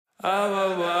You're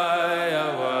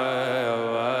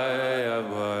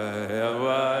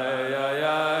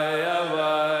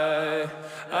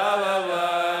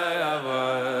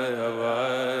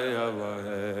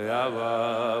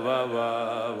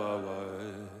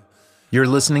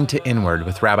listening to Inward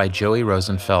with Rabbi Joey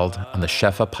Rosenfeld on the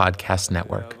Shefa Podcast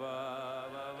Network.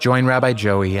 Join Rabbi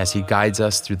Joey as he guides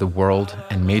us through the world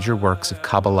and major works of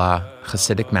Kabbalah,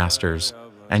 Hasidic masters,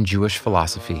 and Jewish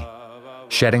philosophy,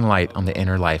 shedding light on the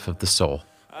inner life of the soul.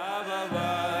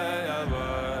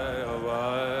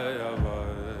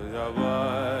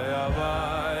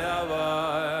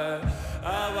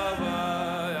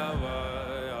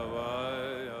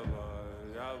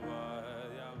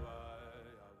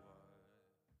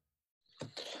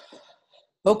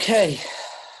 Okay,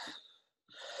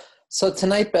 so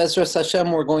tonight, Be'ezras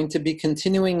Hashem, we're going to be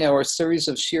continuing our series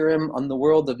of shirim on the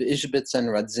world of Ishbitz and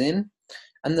Radzin.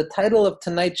 And the title of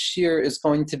tonight's shir is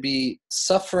going to be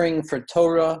Suffering for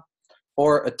Torah,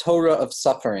 or A Torah of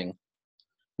Suffering.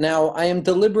 Now, I am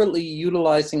deliberately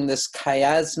utilizing this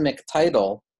chiasmic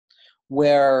title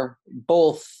where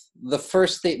both the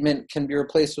first statement can be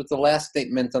replaced with the last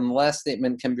statement and the last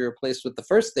statement can be replaced with the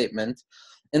first statement,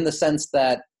 in the sense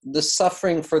that the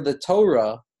suffering for the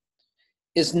Torah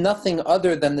is nothing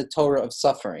other than the Torah of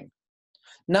suffering.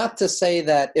 Not to say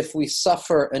that if we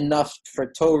suffer enough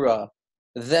for Torah,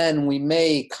 then we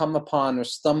may come upon or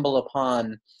stumble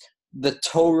upon the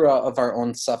Torah of our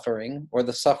own suffering or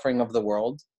the suffering of the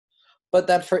world, but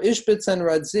that for Ishbitz and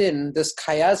Radzin, this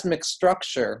chiasmic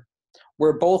structure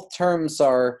where both terms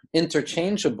are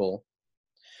interchangeable,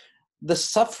 the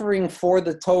suffering for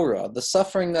the Torah, the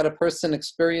suffering that a person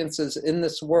experiences in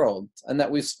this world, and that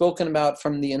we've spoken about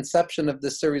from the inception of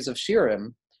this series of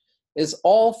shirim, is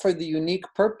all for the unique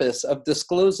purpose of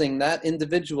disclosing that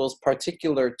individual's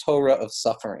particular Torah of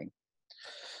suffering.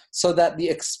 So that the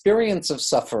experience of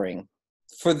suffering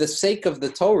for the sake of the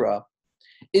Torah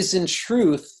is in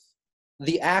truth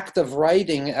the act of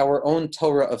writing our own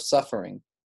Torah of suffering,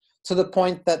 to the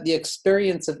point that the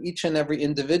experience of each and every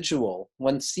individual,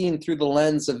 when seen through the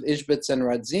lens of Ishbitz and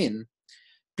Radzin,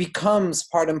 becomes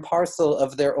part and parcel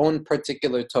of their own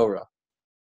particular Torah.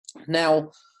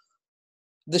 Now,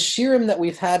 the shirim that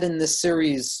we've had in this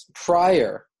series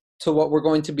prior to what we're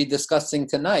going to be discussing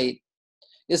tonight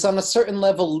is on a certain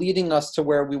level leading us to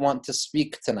where we want to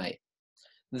speak tonight.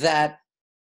 That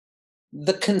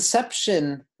the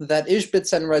conception that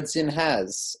Ishbitz and Radzin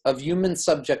has of human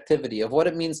subjectivity, of what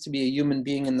it means to be a human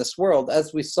being in this world,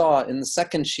 as we saw in the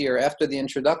second shir after the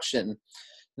introduction,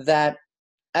 that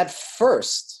at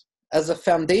first, as a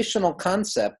foundational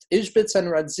concept, Ishbitz and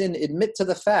Radzin admit to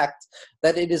the fact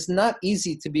that it is not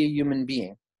easy to be a human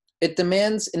being. It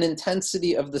demands an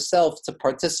intensity of the self to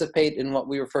participate in what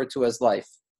we refer to as life.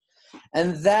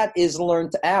 And that is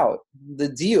learned out. The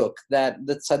diuk that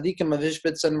the tzaddikim of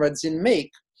Ishbitz and Radzin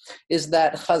make is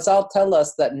that Chazal tell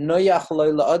us that noyach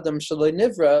lo la'adam shelo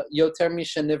nivra yoter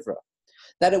mishenivra.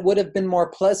 That it would have been more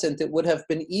pleasant, it would have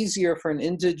been easier for an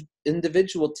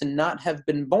individual to not have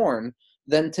been born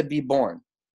than to be born.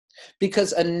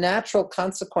 Because a natural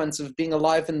consequence of being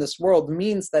alive in this world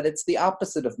means that it's the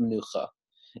opposite of menucha.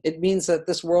 It means that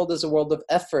this world is a world of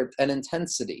effort and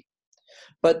intensity.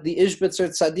 But the Ishbitzer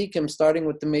Tzaddikim, starting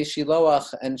with the Mei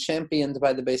Shiloach and championed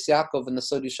by the Beis Yaakov and the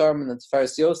Sodi Sharman and the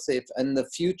Tiferes Yosef and the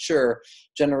future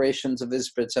generations of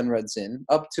Ishbitz and Radzin,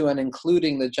 up to and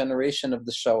including the generation of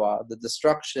the Shoah, the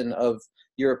destruction of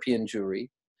European Jewry,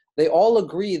 they all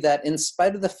agree that in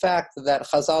spite of the fact that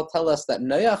Chazal tell us that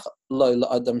Noach lo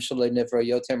la'adam shelo nivra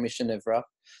yoter mishenivra,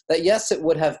 that yes, it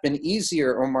would have been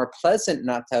easier or more pleasant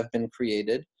not to have been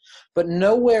created, but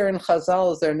nowhere in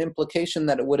Chazal is there an implication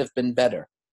that it would have been better.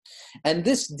 And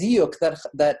this diuk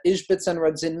that Ishbitz and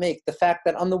Radzin make, the fact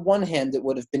that on the one hand it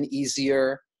would have been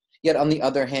easier, yet on the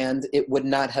other hand it would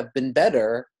not have been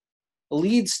better,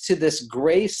 leads to this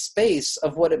gray space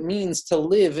of what it means to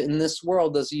live in this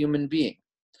world as a human being.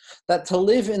 That to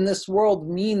live in this world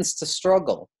means to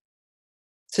struggle,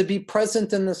 to be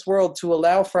present in this world, to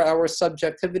allow for our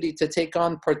subjectivity to take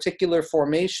on particular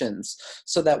formations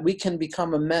so that we can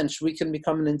become a mensch, we can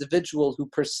become an individual who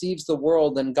perceives the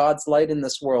world and God's light in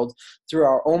this world through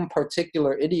our own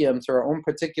particular idiom, through our own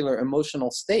particular emotional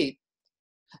state.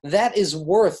 That is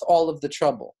worth all of the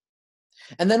trouble.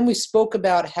 And then we spoke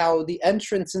about how the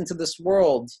entrance into this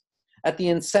world at the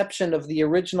inception of the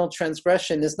original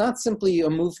transgression is not simply a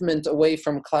movement away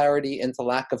from clarity into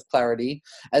lack of clarity,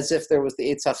 as if there was the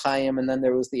Eitz HaChaim and then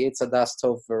there was the Eitz HaDas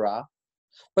Tov V'Ra.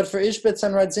 But for Ishbitz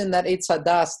and Radzin, that Eitz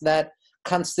HaDas, that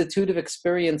constitutive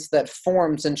experience that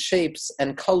forms and shapes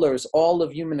and colors all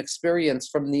of human experience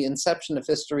from the inception of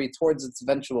history towards its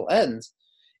eventual end,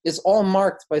 is all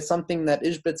marked by something that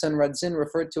Ishbitz and Radzin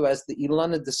referred to as the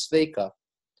Ilana Desveka,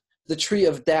 the tree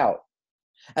of doubt,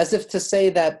 as if to say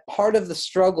that part of the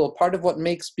struggle, part of what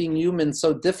makes being human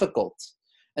so difficult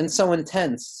and so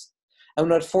intense, and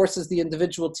what forces the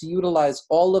individual to utilize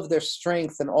all of their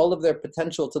strength and all of their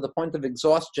potential to the point of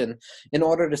exhaustion in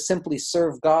order to simply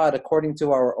serve God according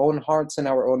to our own hearts and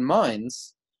our own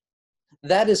minds,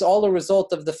 that is all a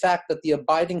result of the fact that the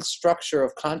abiding structure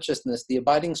of consciousness, the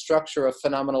abiding structure of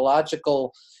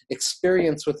phenomenological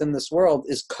experience within this world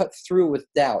is cut through with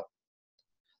doubt.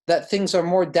 That things are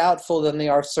more doubtful than they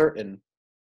are certain.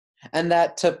 And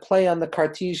that, to play on the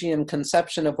Cartesian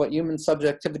conception of what human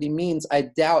subjectivity means, I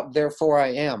doubt, therefore I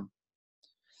am.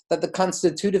 That the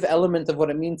constitutive element of what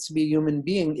it means to be a human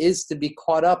being is to be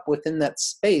caught up within that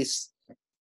space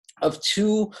of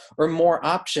two or more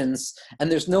options,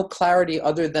 and there's no clarity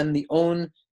other than the own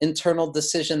internal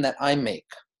decision that I make.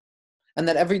 And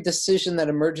that every decision that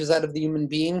emerges out of the human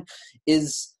being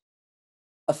is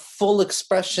a full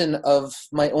expression of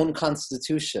my own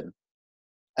constitution.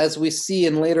 As we see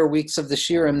in later weeks of the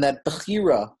Shirim, that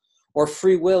Bechira, or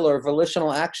free will or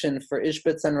volitional action for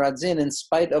Ishbitz and Radzin, in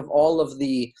spite of all of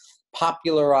the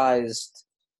popularized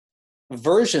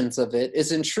versions of it,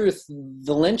 is in truth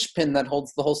the linchpin that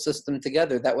holds the whole system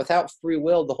together, that without free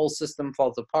will, the whole system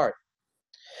falls apart.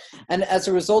 And as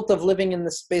a result of living in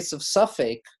the space of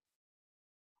Safek,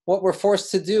 what we're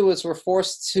forced to do is we're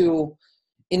forced to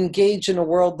engage in a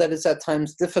world that is at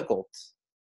times difficult.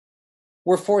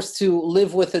 We're forced to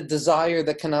live with a desire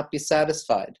that cannot be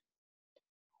satisfied.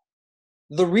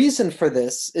 The reason for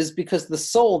this is because the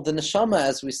soul, the neshama,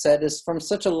 as we said, is from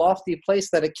such a lofty place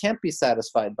that it can't be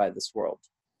satisfied by this world.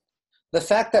 The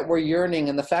fact that we're yearning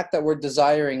and the fact that we're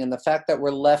desiring and the fact that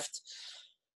we're left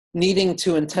needing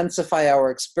to intensify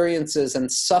our experiences and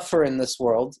suffer in this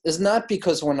world is not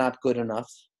because we're not good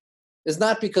enough, is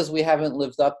not because we haven't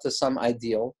lived up to some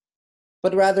ideal,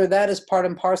 but rather that is part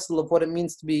and parcel of what it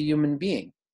means to be a human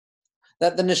being.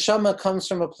 That the neshama comes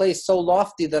from a place so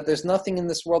lofty that there's nothing in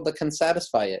this world that can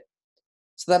satisfy it.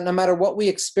 So that no matter what we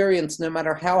experience, no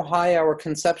matter how high our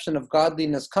conception of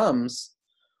godliness comes,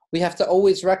 we have to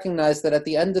always recognize that at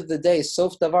the end of the day,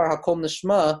 sof davar hakol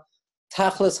nishma,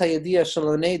 tachlis hayadiyah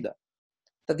shaloneda.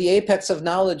 That the apex of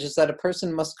knowledge is that a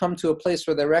person must come to a place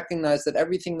where they recognize that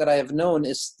everything that I have known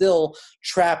is still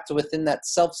trapped within that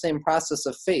self-same process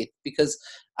of faith, because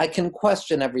I can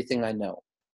question everything I know.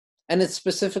 And it's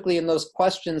specifically in those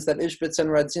questions that Ishbitz and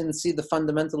Radzin see the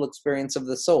fundamental experience of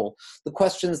the soul, the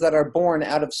questions that are born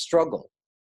out of struggle.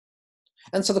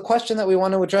 And so the question that we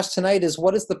want to address tonight is,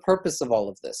 what is the purpose of all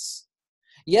of this?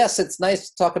 Yes, it's nice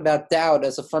to talk about doubt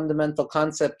as a fundamental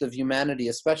concept of humanity,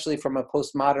 especially from a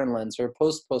postmodern lens or a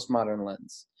post-postmodern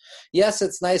lens. Yes,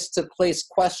 it's nice to place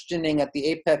questioning at the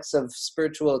apex of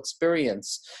spiritual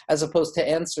experience as opposed to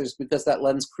answers, because that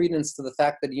lends credence to the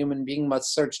fact that a human being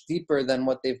must search deeper than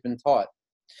what they've been taught.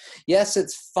 Yes,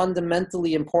 it's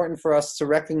fundamentally important for us to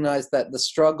recognize that the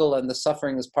struggle and the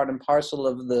suffering is part and parcel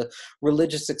of the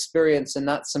religious experience and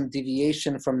not some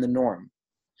deviation from the norm.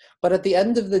 But at the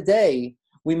end of the day,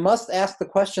 we must ask the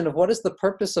question of, what is the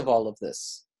purpose of all of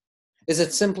this? Is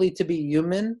it simply to be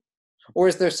human? Or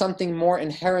is there something more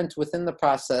inherent within the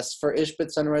process for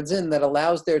Ishbitz and Radzin that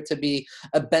allows there to be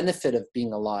a benefit of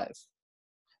being alive?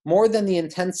 More than the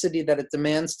intensity that it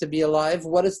demands to be alive,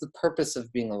 what is the purpose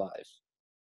of being alive?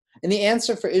 And the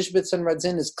answer for Ishbitz and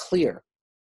Radzin is clear.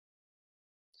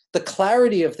 The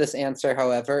clarity of this answer,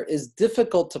 however, is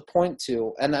difficult to point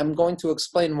to, and I'm going to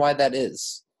explain why that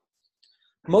is.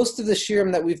 Most of the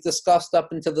shirim that we've discussed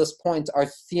up until this point are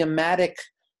thematic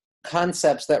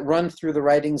concepts that run through the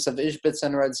writings of Ishbitz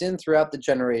and Radzin throughout the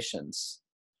generations.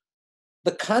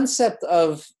 The concept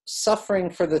of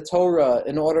suffering for the Torah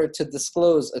in order to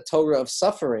disclose a Torah of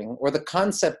suffering, or the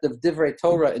concept of Divrei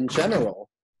Torah in general,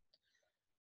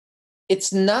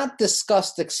 it's not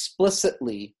discussed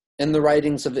explicitly in the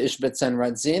writings of Ishbitz and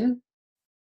Radzin,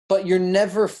 but you're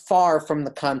never far from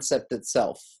the concept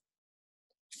itself.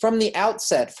 From the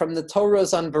outset, from the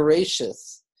Torahs on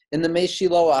Bereshith, in the Mei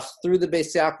Shiloach, through the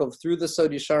Beis Yaakov, through the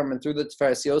Sod Yesharim, and through the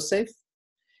Tiferes Yosef,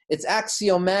 it's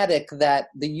axiomatic that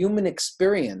the human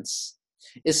experience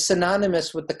is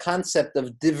synonymous with the concept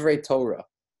of Divrei Torah,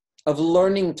 of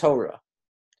learning Torah.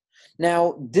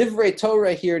 Now, Divrei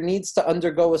Torah here needs to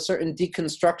undergo a certain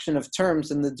deconstruction of terms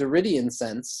in the Derridian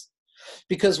sense,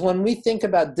 because when we think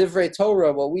about Divrei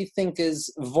Torah, what we think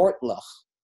is Vortlach,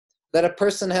 that a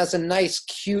person has a nice,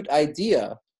 cute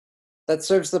idea that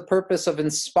serves the purpose of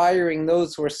inspiring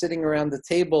those who are sitting around the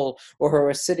table or who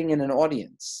are sitting in an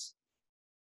audience.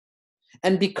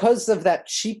 And because of that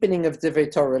cheapening of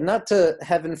Divrei Torah, not to,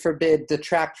 heaven forbid,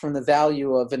 detract from the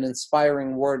value of an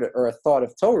inspiring word or a thought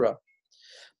of Torah,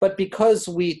 but because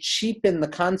we cheapen the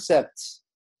concept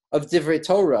of Divrei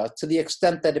Torah to the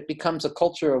extent that it becomes a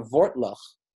culture of Vortlach,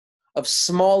 of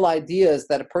small ideas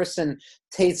that a person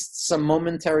tastes some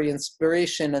momentary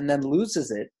inspiration and then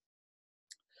loses it,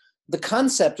 the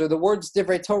concept or the words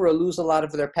Divrei Torah lose a lot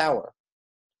of their power.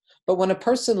 But when a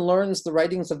person learns the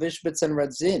writings of Ishbitz and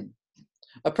Radzin,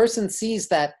 a person sees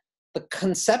that the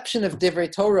conception of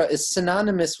Divrei Torah is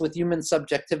synonymous with human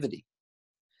subjectivity.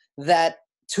 That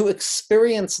to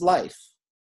experience life,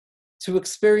 to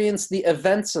experience the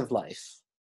events of life,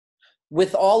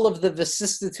 with all of the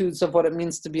vicissitudes of what it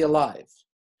means to be alive,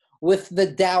 with the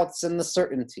doubts and the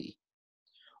certainty,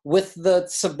 with the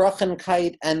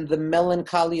tzabrochenkite and the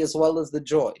melancholy as well as the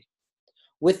joy,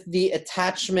 with the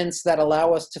attachments that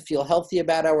allow us to feel healthy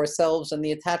about ourselves and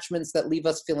the attachments that leave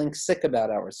us feeling sick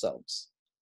about ourselves,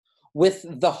 with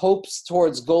the hopes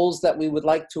towards goals that we would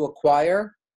like to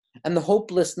acquire and the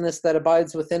hopelessness that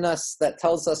abides within us that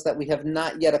tells us that we have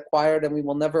not yet acquired and we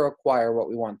will never acquire what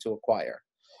we want to acquire.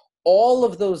 All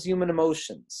of those human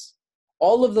emotions,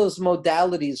 all of those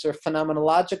modalities or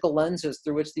phenomenological lenses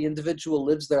through which the individual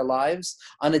lives their lives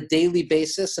on a daily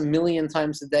basis, 1,000,000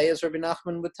 times a day, as Rabbi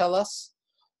Nachman would tell us,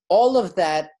 all of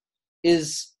that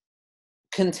is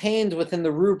contained within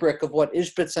the rubric of what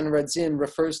Ishbitz and Radzin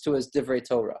refers to as Divrei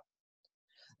Torah.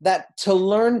 That to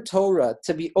learn Torah,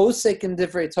 to be osek in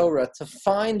Divrei Torah, to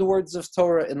find words of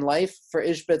Torah in life for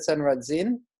Ishbitz and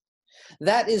Radzin,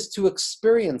 that is to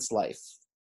experience life.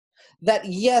 That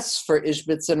yes, for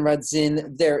Ishbitz and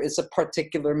Radzin, there is a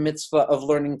particular mitzvah of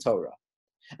learning Torah.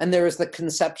 And there is the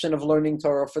conception of learning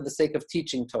Torah for the sake of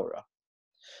teaching Torah.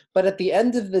 But at the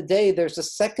end of the day, there's a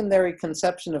secondary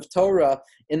conception of Torah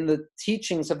in the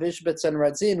teachings of Ishbitz and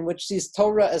Radzin, which sees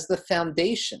Torah as the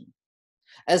foundation,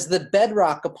 as the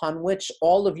bedrock upon which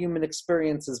all of human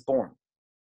experience is born.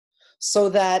 So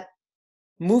that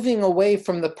moving away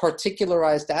from the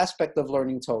particularized aspect of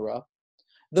learning Torah,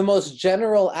 the most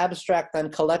general, abstract,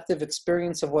 and collective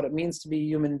experience of what it means to be a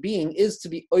human being is to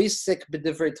be oisik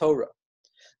b'divrei Torah.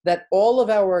 That all of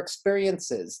our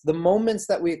experiences, the moments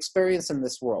that we experience in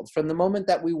this world, from the moment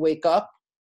that we wake up,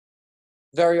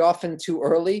 very often too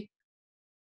early,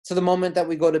 to the moment that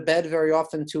we go to bed, very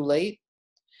often too late,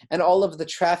 and all of the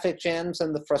traffic jams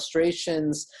and the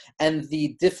frustrations and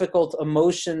the difficult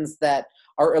emotions that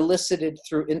are elicited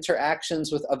through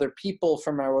interactions with other people,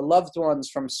 from our loved ones,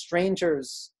 from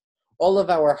strangers, all of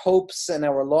our hopes and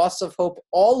our loss of hope,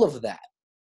 all of that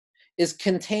is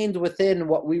contained within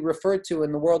what we refer to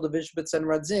in the world of Ishbitz and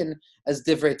Radzin as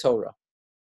Divrei Torah.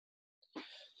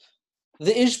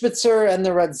 The Ishbitzer and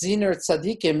the Radziner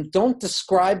tzaddikim don't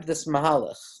describe this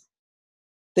mahalach.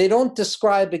 They don't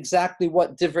describe exactly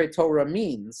what Divrei Torah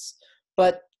means,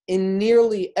 but in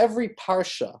nearly every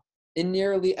parsha, in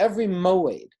nearly every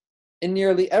moed, in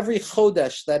nearly every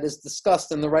chodesh that is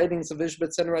discussed in the writings of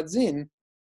Ishbitz and Radzin,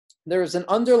 there is an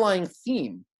underlying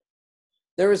theme.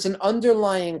 There is an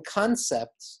underlying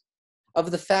concept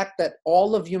of the fact that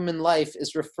all of human life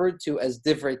is referred to as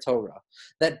Divrei Torah,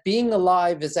 that being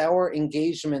alive is our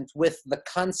engagement with the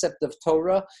concept of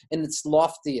Torah in its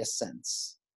loftiest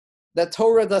sense. That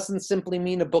Torah doesn't simply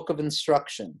mean a book of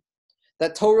instruction.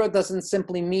 That Torah doesn't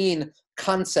simply mean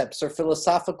concepts or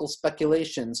philosophical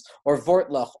speculations or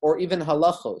vortlach or even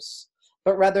halachos,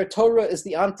 but rather Torah is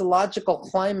the ontological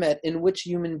climate in which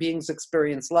human beings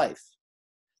experience life.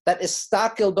 That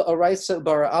istakil ba'araisa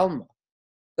bara alma,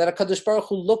 that HaKadosh Baruch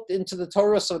Hu looked into the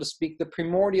Torah, so to speak, the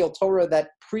primordial Torah that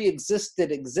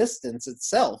pre-existed existence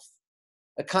itself,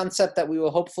 a concept that we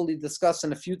will hopefully discuss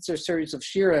in a future series of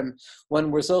Shirim when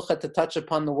we're zocha to touch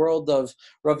upon the world of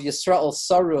Rav Yisrael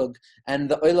Sarug and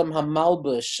the Olam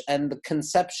HaMalbush and the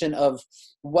conception of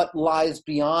what lies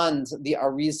beyond the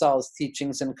Arizal's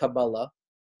teachings in Kabbalah.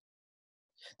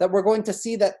 That we're going to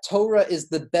see that Torah is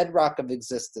the bedrock of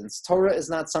existence. Torah is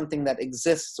not something that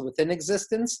exists within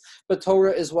existence, but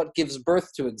Torah is what gives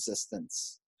birth to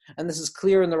existence. And this is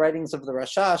clear in the writings of the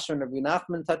Rashash, and Rabbi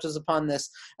Nachman touches upon this,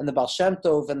 and the Baal Shem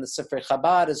Tov and the Sefer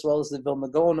Chabad, as well as the Vilna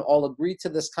Gaon, all agree to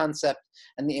this concept,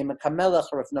 and the Emek HaMelech,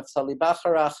 Rav Naftali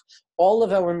Bacharach, all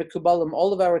of our Mekubalim,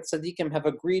 all of our Tzaddikim have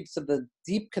agreed to the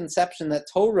deep conception that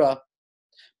Torah,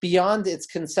 beyond its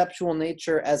conceptual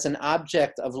nature as an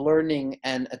object of learning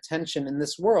and attention in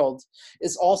this world,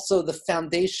 is also the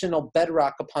foundational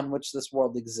bedrock upon which this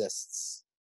world exists.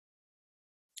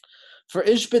 For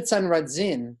Ishbitz and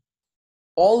Radzin,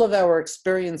 all of our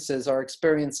experiences are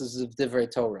experiences of Divrei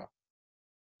Torah.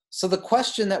 So the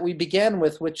question that we began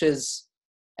with, which is,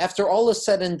 after all is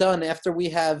said and done, after we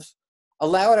have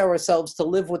allowed ourselves to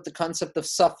live with the concept of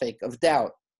suffix, of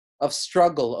doubt, of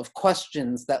struggle, of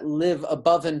questions that live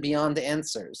above and beyond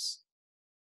answers.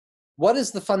 What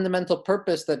is the fundamental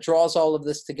purpose that draws all of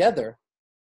this together?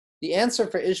 The answer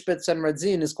for Ishbitz and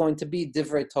Radzin is going to be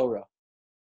Divrei Torah,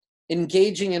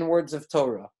 engaging in words of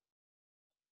Torah.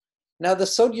 Now, the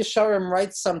Sod Yesharim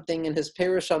writes something in his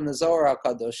Perush on the Zohar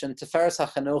HaKadosh in Tiferes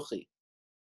HaChanochi.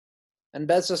 And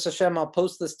Bezras Hashem, I'll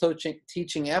post this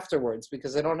teaching afterwards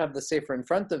because I don't have the Sefer in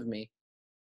front of me.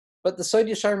 But the Sod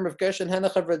Yesharim of Gershon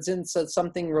Henoch of Radzin said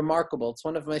something remarkable. It's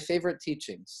one of my favorite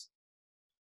teachings.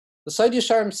 The Sod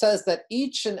Yesharim says that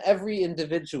each and every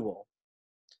individual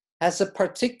has a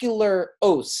particular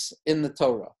os in the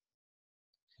Torah.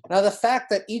 Now, the fact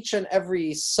that each and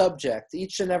every subject,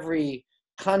 each and every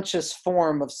conscious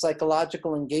form of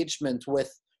psychological engagement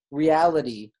with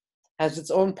reality has its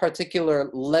own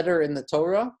particular letter in the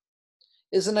Torah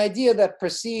is an idea that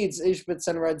precedes Ishbitz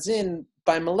and Radzin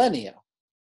by millennia.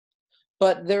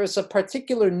 But there is a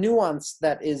particular nuance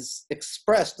that is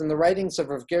expressed in the writings of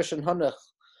Rav Gershon Henoch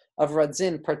of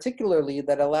Radzin, particularly,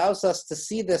 that allows us to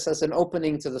see this as an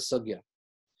opening to the sugya.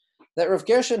 That Rav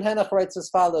Gershon Henoch writes as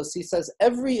follows. He says,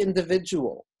 every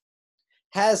individual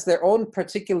has their own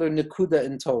particular nekuda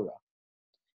in Torah.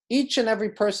 Each and every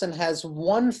person has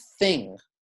one thing,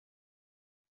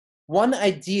 one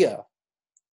idea,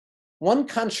 one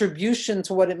contribution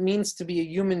to what it means to be a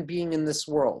human being in this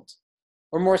world,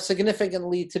 or more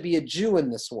significantly, to be a Jew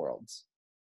in this world,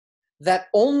 that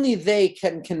only they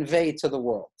can convey to the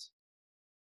world.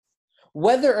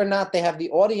 Whether or not they have the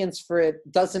audience for it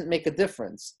doesn't make a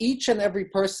difference. Each and every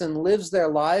person lives their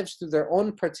lives through their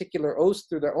own particular oath,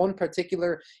 through their own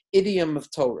particular idiom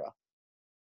of Torah.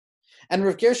 And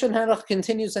Rav Gershon Henoch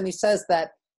continues and he says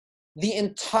that the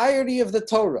entirety of the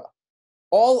Torah,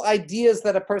 all ideas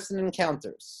that a person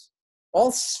encounters,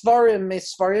 all svarim,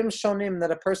 svarim shonim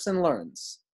that a person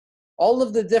learns, all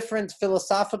of the different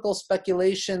philosophical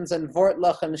speculations and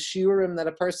vortlach and shiurim that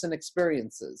a person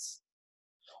experiences,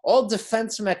 all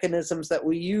defense mechanisms that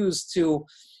we use to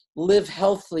live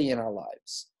healthily in our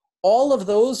lives, all of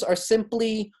those are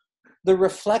simply the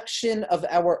reflection of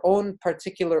our own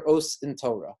particular os in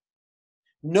Torah.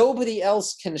 Nobody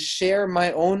else can share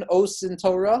my own os in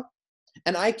Torah,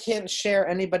 and I can't share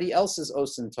anybody else's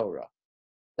os in Torah.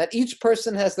 That each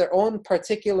person has their own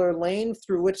particular lane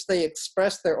through which they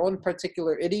express their own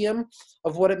particular idiom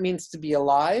of what it means to be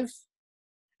alive.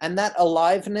 And that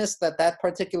aliveness that that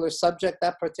particular subject,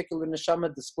 that particular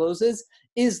neshama discloses,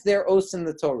 is their os in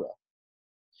the Torah.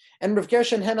 And Rav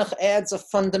Gershon Henoch adds a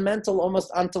fundamental,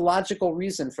 almost ontological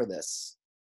reason for this.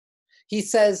 He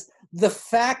says, the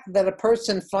fact that a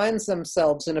person finds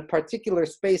themselves in a particular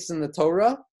space in the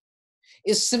Torah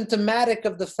is symptomatic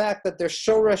of the fact that their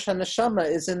shorash haneshama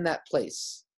is in that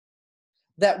place.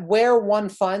 That where one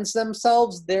finds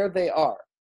themselves, there they are.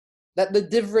 That the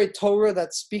divrei Torah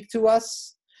that speak to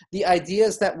us, the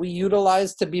ideas that we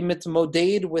utilize to be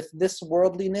mitmoded with this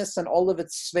worldliness and all of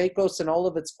its sveikos and all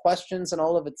of its questions and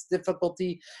all of its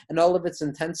difficulty and all of its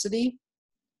intensity,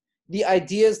 the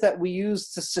ideas that we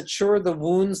use to suture the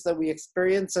wounds that we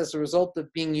experience as a result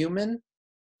of being human,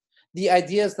 the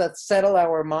ideas that settle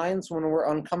our minds when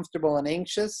we're uncomfortable and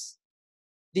anxious,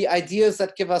 the ideas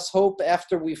that give us hope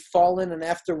after we've fallen and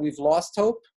after we've lost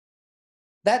hope,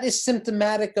 that is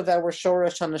symptomatic of our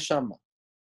shorash haneshama.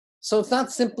 So it's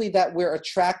not simply that we're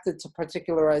attracted to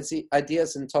particular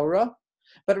ideas in Torah,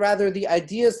 but rather the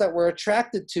ideas that we're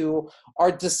attracted to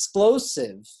are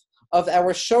disclosive of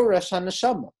our shorash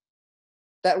haneshama.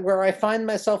 That where I find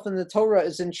myself in the Torah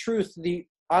is in truth the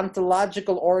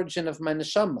ontological origin of my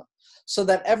neshama. So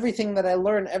that everything that I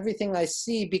learn, everything I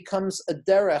see becomes a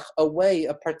derech, a way,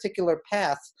 a particular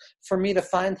path for me to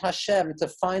find Hashem, to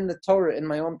find the Torah in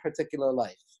my own particular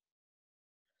life.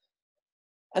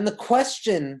 And the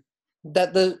question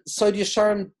that the Sod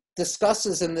Yesharim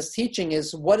discusses in this teaching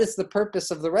is, what is the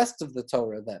purpose of the rest of the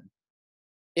Torah then?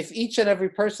 If each and every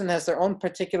person has their own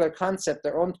particular concept,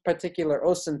 their own particular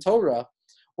os in Torah,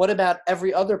 what about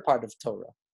every other part of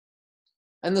Torah?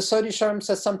 And the Sod Yesharim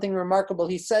says something remarkable.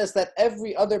 He says that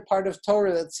every other part of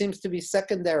Torah that seems to be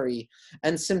secondary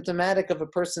and symptomatic of a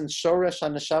person's shorash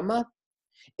haneshama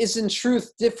is in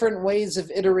truth different ways of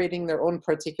iterating their own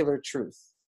particular truth.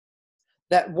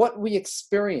 That what we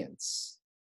experience,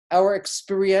 our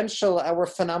experiential, our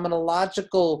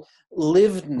phenomenological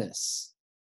livedness,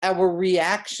 our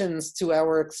reactions to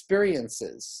our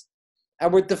experiences,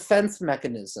 our defense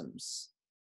mechanisms,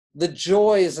 the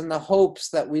joys and the hopes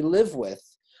that we live with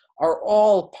are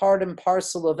all part and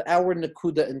parcel of our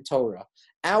nekuda in Torah,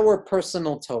 our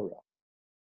personal Torah.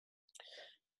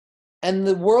 And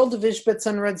the world of Ishbitz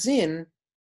and Radzin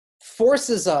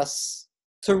forces us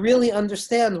to really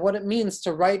understand what it means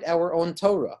to write our own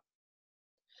Torah.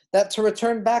 That, to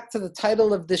return back to the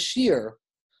title of this year,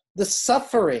 the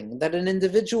suffering that an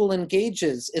individual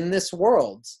engages in this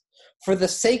world for the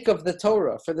sake of the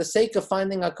Torah, for the sake of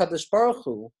finding HaKadosh Baruch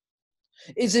Hu,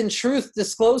 is in truth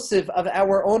disclosive of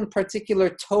our own particular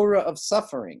Torah of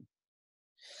suffering.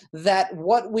 That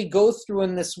what we go through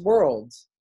in this world,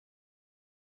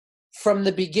 from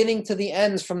the beginning to the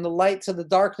end, from the light to the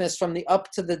darkness, from the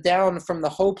up to the down, from the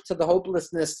hope to the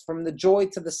hopelessness, from the joy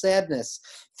to the sadness,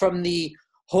 from the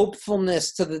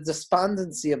hopefulness to the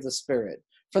despondency of the spirit,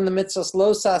 from the mitzvahs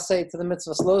lo saseh to the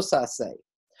mitzvahs lo saseh.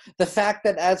 The fact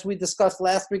that, as we discussed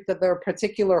last week, that there are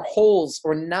particular holes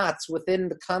or knots within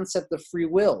the concept of free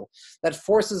will that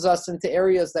forces us into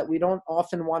areas that we don't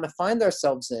often want to find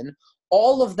ourselves in,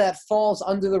 all of that falls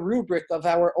under the rubric of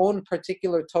our own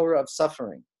particular Torah of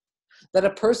suffering. That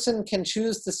a person can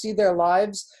choose to see their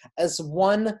lives as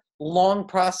one long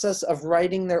process of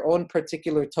writing their own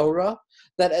particular Torah,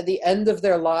 that at the end of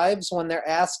their lives, when they're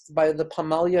asked by the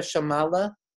Pamalia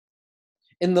Shamala,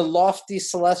 in the lofty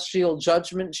celestial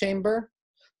judgment chamber,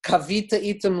 Kavita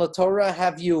itim laTorah,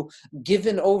 have you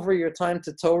given over your time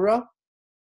to Torah?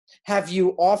 Have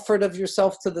you offered of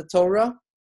yourself to the Torah?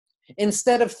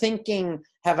 Instead of thinking,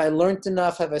 have I learned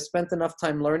enough? Have I spent enough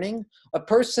time learning? A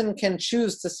person can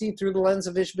choose to see through the lens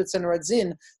of Ishbitz and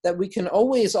Radzin that we can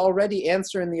always already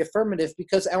answer in the affirmative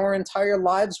because our entire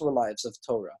lives were lives of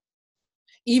Torah.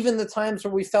 Even the times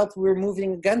where we felt we were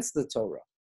moving against the Torah.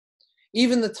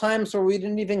 Even the times where we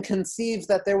didn't even conceive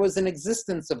that there was an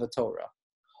existence of a Torah.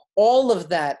 All of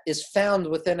that is found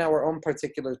within our own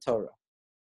particular Torah.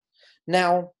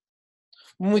 Now,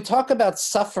 when we talk about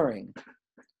suffering,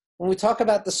 when we talk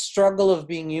about the struggle of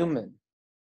being human,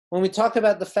 when we talk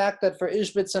about the fact that for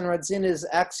Ishbitz and Radzin is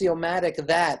axiomatic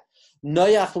that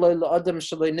noyach lo la'adam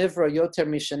shaloi nivra yoter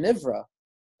mishanivra,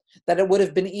 that it would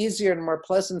have been easier and more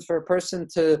pleasant for a person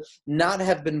to not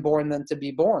have been born than to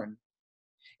be born,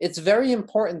 it's very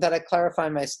important that I clarify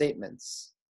my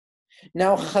statements.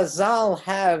 Now, Chazal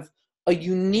have a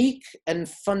unique and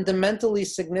fundamentally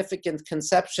significant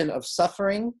conception of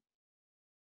suffering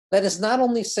that is not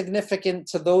only significant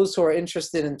to those who are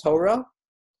interested in Torah,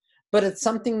 but it's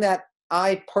something that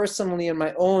I personally, in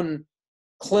my own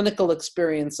clinical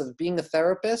experience of being a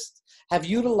therapist, have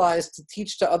utilized to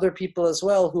teach to other people as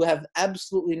well who have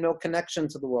absolutely no connection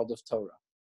to the world of Torah.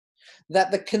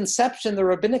 That the conception, the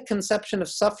rabbinic conception of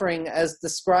suffering as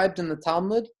described in the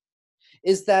Talmud,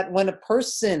 is that when a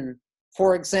person,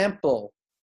 for example,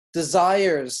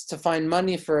 desires to find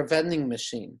money for a vending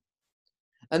machine,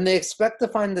 and they expect to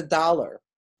find the dollar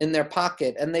in their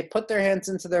pocket, and they put their hands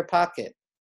into their pocket,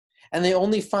 and they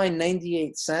only find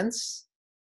 98 cents,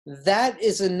 that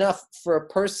is enough for a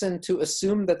person to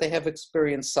assume that they have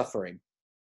experienced suffering.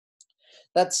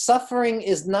 That suffering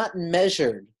is not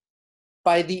measured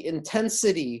by the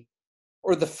intensity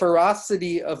or the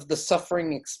ferocity of the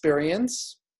suffering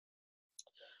experience,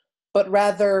 but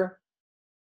rather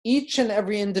each and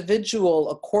every individual,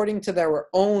 according to their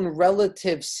own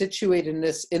relative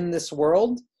situatedness in this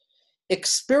world,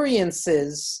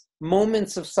 experiences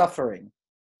moments of suffering.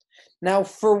 Now,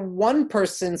 for one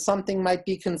person, something might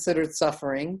be considered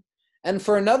suffering, and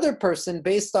for another person,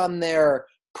 based on their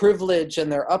privilege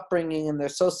and their upbringing and their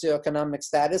socioeconomic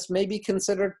status, may be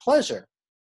considered pleasure.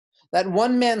 That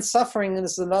one man's suffering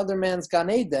is another man's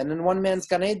Gan Eden, and one man's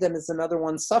Gan Eden is another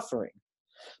one's suffering.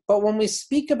 But when we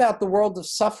speak about the world of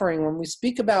suffering, when we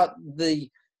speak about the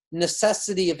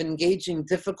necessity of engaging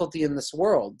difficulty in this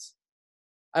world,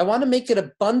 I want to make it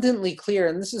abundantly clear,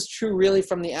 and this is true really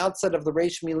from the outset of the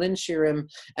Reish Milin Shirim,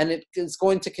 and it is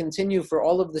going to continue for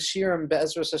all of the Shirim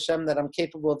Be'ezras Hashem that I'm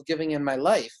capable of giving in my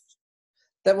life,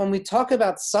 that when we talk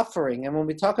about suffering and when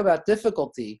we talk about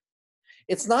difficulty,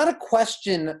 it's not a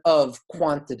question of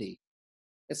quantity.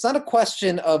 It's not a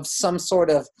question of some sort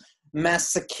of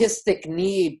masochistic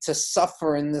need to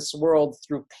suffer in this world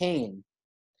through pain,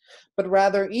 but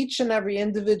rather each and every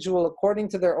individual, according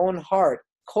to their own heart,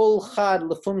 kol chad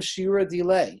lefum shira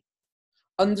delay,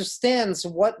 understands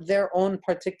what their own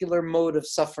particular mode of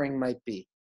suffering might be.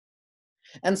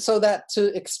 And so that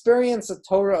to experience a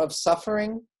Torah of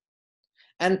suffering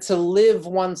and to live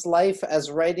one's life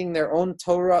as writing their own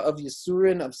Torah of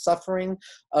Yisurin, of suffering,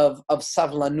 of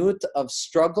savlanut, of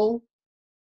struggle,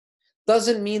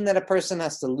 doesn't mean that a person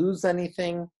has to lose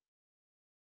anything.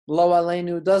 Lo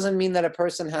aleinu doesn't mean that a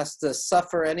person has to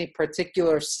suffer any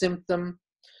particular symptom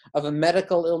of a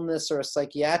medical illness or a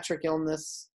psychiatric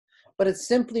illness, but it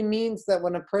simply means that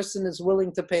when a person is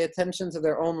willing to pay attention to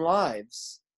their own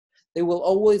lives, They will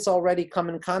always already come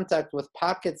in contact with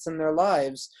pockets in their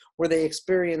lives where they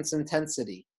experience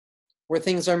intensity, where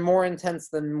things are more intense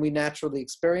than we naturally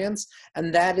experience,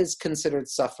 and that is considered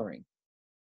suffering.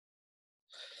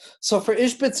 So for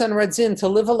Ishbitz and Radzin, to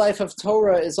live a life of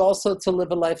Torah is also to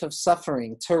live a life of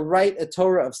suffering, to write a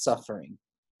Torah of suffering.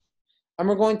 And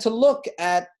we're going to look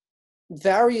at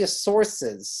various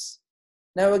sources.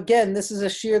 Now again, this is a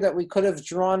shir that we could have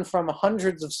drawn from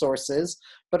hundreds of sources,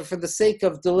 but for the sake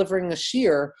of delivering a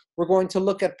shir, we're going to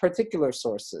look at particular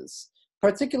sources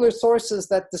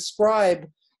that describe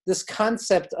this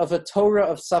concept of a Torah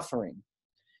of suffering,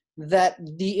 that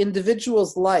the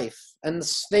individual's life and the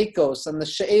sfeikos and the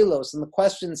she'elos and the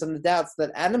questions and the doubts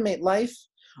that animate life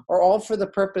are all for the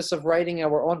purpose of writing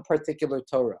our own particular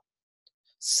Torah.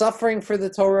 Suffering for the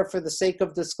Torah for the sake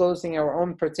of disclosing our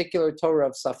own particular Torah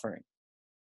of suffering.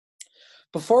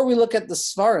 Before we look at the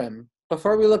Svarim,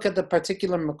 before we look at the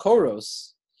particular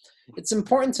Makoros, it's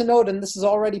important to note, and this is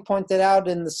already pointed out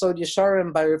in the Sod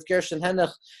Yesharim by Rav Gershon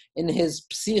Henech in his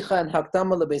Psicha and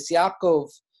Hakdama Lebeis Yaakov,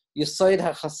 Yesod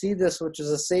HaChasidus, which is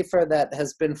a sefer that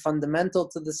has been fundamental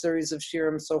to the series of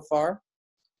Shirim so far,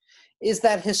 is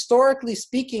that historically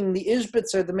speaking, the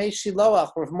Ishbitzer, the Mei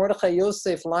Shiloach, Rav Mordechai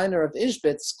Yosef Leiner of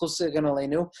Ishbitz, Chusig and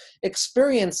Aleinu,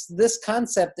 experienced this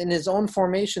concept in his own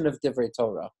formation of Divrei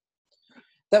Torah.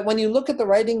 That when you look at the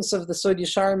writings of the Sod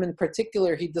Yesharim in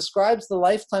particular, he describes the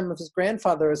lifetime of his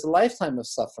grandfather as a lifetime of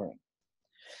suffering.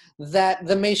 That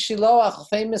the Mei Shiloach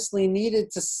famously needed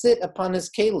to sit upon his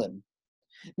kelim,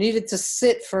 needed to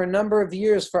sit for a number of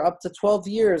years, for up to 12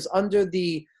 years, under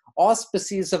the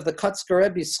auspices of the Kotzker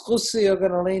Rebbe, Schusi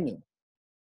Yogan Aleinu,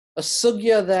 a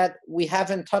sugya that we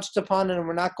haven't touched upon and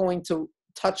we're not going to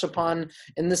touch upon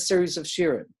in this series of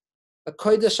Shirim, a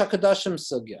Kodesh HaKadoshim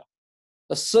sugya,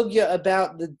 a sugya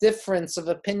about the difference of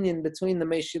opinion between the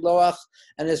Mei Shiloach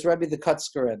and his Rebbe, the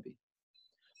Kotzker Rebbe.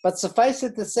 But suffice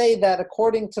it to say that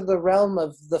according to the realm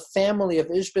of the family of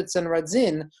Ishbitz and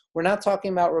Radzin, we're not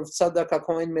talking about Rav Tzadok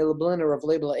HaKohen Meilublin or Rav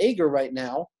Leibel Eger right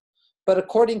now, but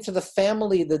according to the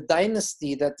family, the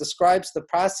dynasty that describes the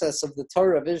process of the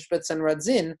Torah of Ishbitz and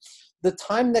Radzin, the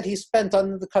time that he spent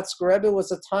under the Kotzker Rebbe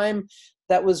was a time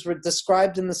that was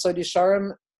described in the Sod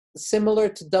Yesharim similar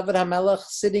to David HaMelech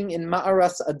sitting in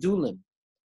Ma'aras Adulim,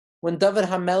 when David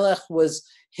HaMelech was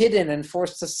hidden and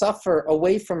forced to suffer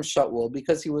away from Shaul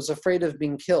because he was afraid of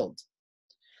being killed.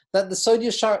 That the Sod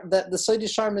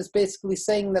Yesharim is basically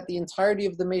saying that the entirety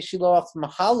of the Mei Shiloach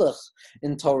Mahalach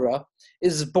in Torah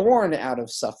is born out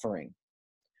of suffering.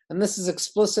 And this is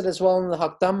explicit as well in the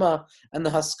Hakdama and the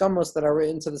Haskamos that are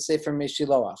written to the Sefer Mei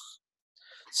Shiloach.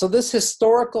 So this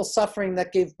historical suffering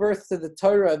that gave birth to the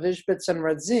Torah of Ishbitz and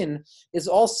Radzin is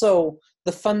also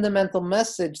the fundamental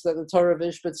message that the Torah of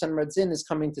Ishbitz and Radzin is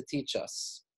coming to teach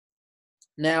us.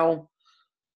 Now,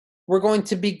 we're going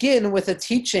to begin with a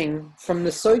teaching from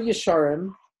the Sod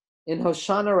Yesharim in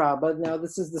Hoshana Rabbah. Now,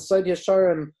 this is the Sod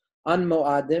Yesharim on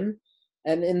Moadim,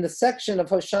 and in the section of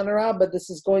Hoshana Rabbah, this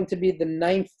is going to be the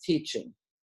 9th teaching.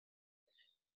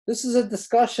 This is a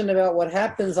discussion about what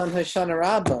happens on Hoshana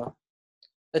Rabbah,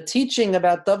 a teaching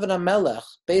about David HaMelech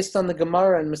based on the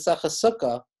Gemara in Mesachas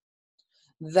Sukkah,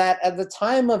 that at the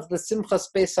time of the Simchas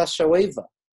Beis HaShoeva,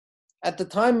 at the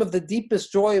time of the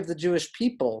deepest joy of the Jewish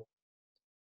people,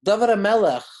 David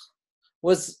HaMelech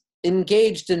was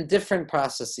engaged in different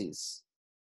processes.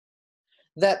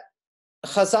 That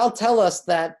Chazal tell us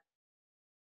that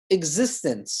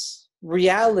existence,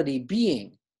 reality,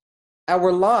 being,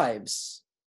 our lives,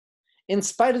 in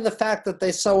spite of the fact that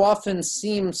they so often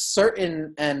seem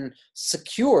certain and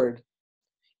secured,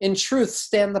 in truth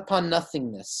stand upon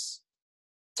nothingness.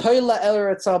 Toila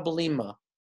Eretz Abelima,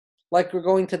 like we're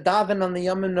going to daven on the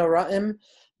Yomim Noraim,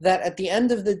 that at the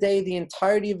end of the day, the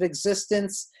entirety of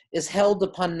existence is held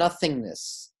upon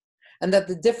nothingness. And that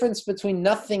the difference between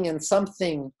nothing and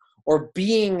something, or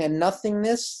being and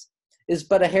nothingness, is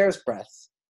but a hair's breadth.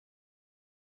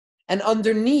 And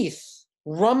underneath,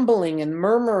 rumbling and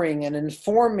murmuring and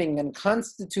informing and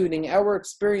constituting our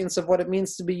experience of what it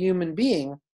means to be human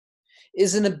being,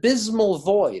 is an abysmal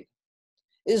void,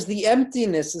 is the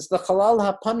emptiness, is the Chalal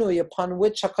HaPanui upon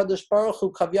which HaKadosh Baruch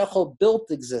Hu Kavyachol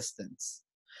built existence.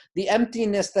 The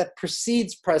emptiness that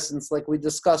precedes presence, like we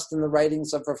discussed in the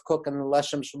writings of Rav Kook and the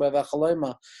Leshem Shabbat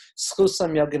V'Chaloima,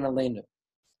 Schusam Yagin Aleinu.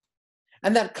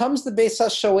 And that comes the Beis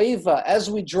HaShoeva as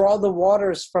we draw the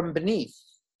waters from beneath,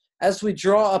 as we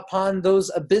draw upon those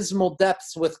abysmal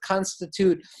depths with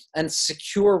constitute and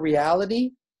secure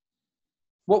reality.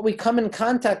 What we come in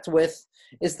contact with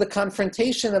is the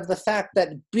confrontation of the fact that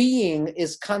being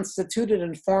is constituted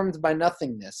and formed by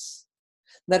nothingness.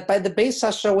 That by the Beis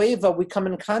HaShoeva we come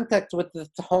in contact with the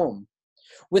Tehom.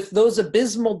 with those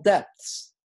abysmal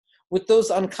depths, with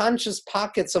those unconscious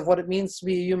pockets of what it means to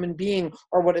be a human being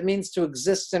or what it means to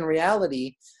exist in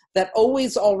reality, that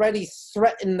always already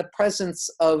threaten the presence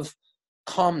of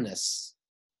calmness.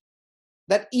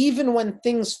 That even when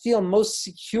things feel most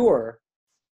secure,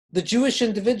 the Jewish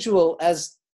individual,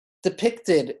 as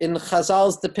depicted in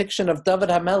Chazal's depiction of David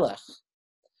HaMelech,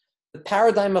 the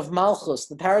paradigm of Malchus,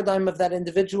 the paradigm of that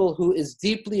individual who is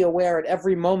deeply aware at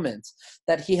every moment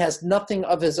that he has nothing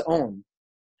of his own.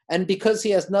 And because he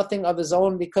has nothing of his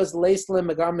own, because Leis le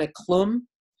Megar Meklum,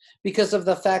 because of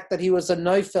the fact that he was a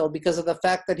Neufel, because of the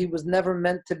fact that he was never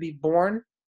meant to be born,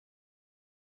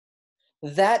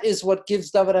 that is what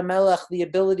gives David HaMelech the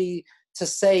ability to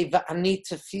say, Va'ani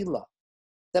tefillah,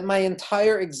 that my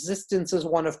entire existence is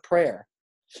one of prayer.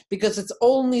 Because it's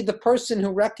only the person who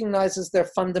recognizes their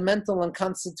fundamental and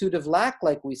constitutive lack,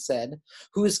 like we said,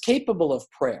 who is capable of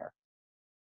prayer.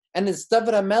 And it's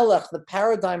David HaMelech, the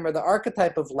paradigm or the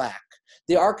archetype of lack,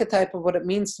 the archetype of what it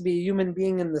means to be a human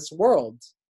being in this world.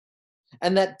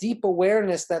 And that deep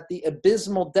awareness that the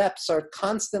abysmal depths are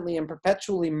constantly and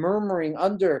perpetually murmuring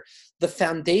under the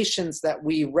foundations that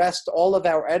we rest all of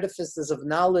our edifices of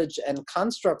knowledge and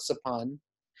constructs upon.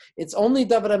 It's only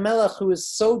David HaMelech who is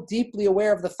so deeply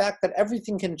aware of the fact that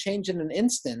everything can change in an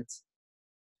instant.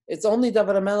 It's only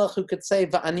David HaMelech who could say,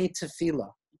 Va'ani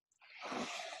tefillah.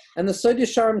 And the Sod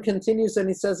Yesharim continues and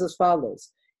he says as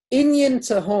follows, Inyan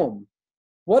Tehom.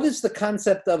 What is the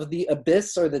concept of the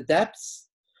abyss or the depths?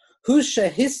 Hu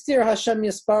shehistir Hashem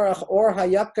Yisparach or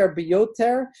hayakar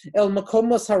biyoter el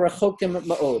makomos harachokim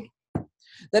ma'od.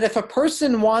 That if a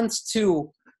person wants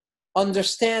to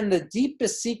understand the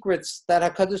deepest secrets that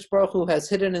HaKadosh Baruch Hu has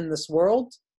hidden in this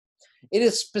world, it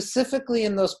is specifically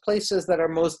in those places that are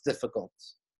most difficult.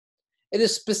 It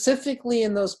is specifically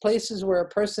in those places where a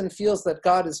person feels that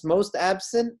God is most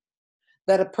absent,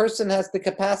 that a person has the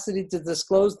capacity to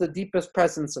disclose the deepest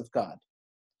presence of God.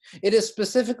 It is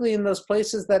specifically in those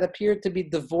places that appear to be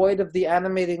devoid of the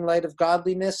animating light of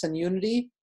godliness and unity,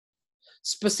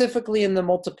 specifically in the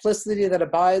multiplicity that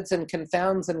abides and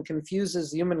confounds and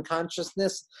confuses human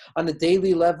consciousness on a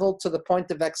daily level to the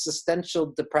point of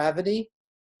existential depravity.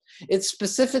 It's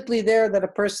specifically there that a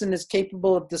person is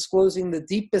capable of disclosing the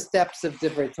deepest depths of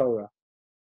Divrei Torah.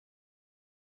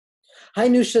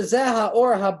 Hainu shazeh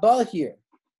ha'or habahir,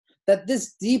 that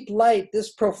this deep light,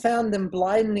 this profound and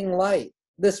blinding light,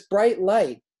 this bright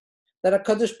light that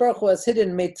HaKadosh Baruch Hu has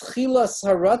hidden, metchilas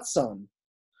haratzon,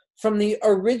 from the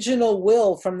original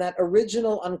will, from that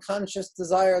original unconscious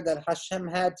desire that Hashem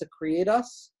had to create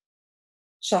us,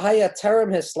 shahaya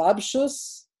terem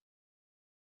hislabshus,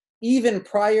 even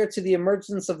prior to the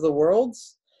emergence of the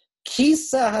worlds,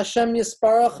 kisa Hashem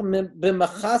yisparach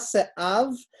b'machase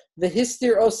av,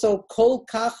 v'histir oso kol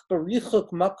kach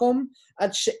b'richuk makom,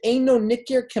 ad she'eno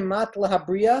nikir kemat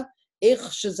lahabriya, ich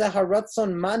shezeh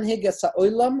haratzon manhig es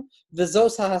ha'olam,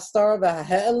 v'zos ha'hastara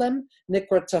v'ha'elem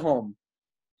nikra tehom.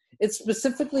 It's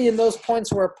specifically in those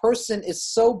points where a person is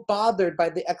so bothered by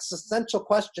the existential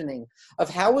questioning of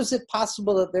how is it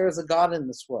possible that there is a God in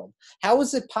this world? How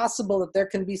is it possible that there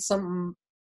can be some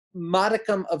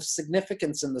modicum of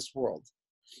significance in this world?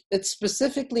 It's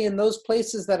specifically in those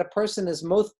places that a person is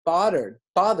most bothered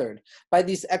by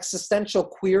these existential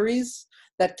queries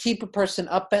that keep a person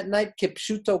up at night,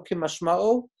 kipshuto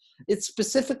kimashmao. It's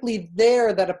specifically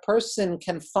there that a person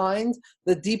can find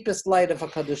the deepest light of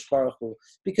HaKadosh Baruch Hu,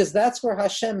 because that's where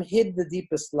Hashem hid the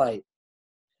deepest light.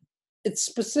 It's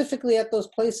specifically at those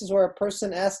places where a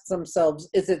person asks themselves,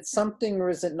 is it something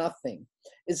or is it nothing?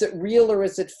 Is it real or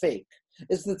is it fake?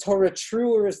 Is the Torah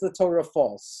true or is the Torah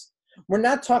false? We're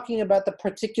not talking about the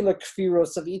particular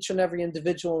kfiros of each and every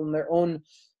individual in their own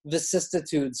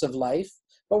vicissitudes of life,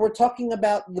 but we're talking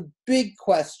about the big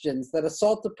questions that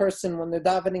assault the person when they're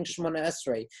davening Shemona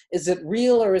Esrei. Is it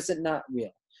real or is it not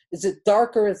real? Is it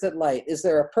dark or is it light? Is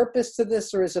there a purpose to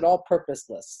this or is it all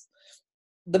purposeless?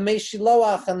 The Mei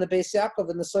Shiloach and the Beis Yaakov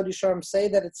and the Sod Yesharim say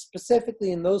that it's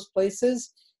specifically in those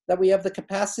places that we have the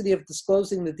capacity of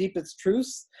disclosing the deepest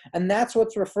truths, and that's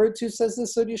what's referred to, says the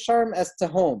Sod Yesharim, as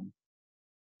Tehom.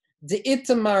 De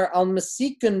Itamar al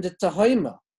Mesikun de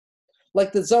Tehoima.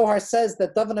 Like the Zohar says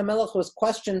that David HaMelech was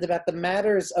questioned about the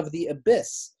matters of the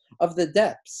abyss, of the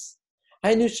depths.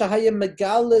 Hainu shahaya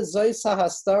megale zois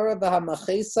hahastara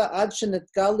v'hamachesa ad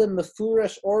shenitgale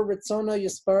mefurash or ritzono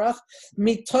yisparach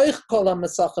mitoich kol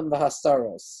hamasachim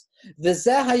v'hastaros.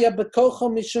 V'zeh haya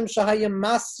bekocho mishum shahaya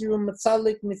masiru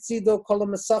metzalik mitzido kol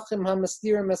hamasachim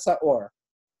hamastirim es ha'or.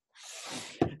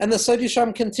 And the Sod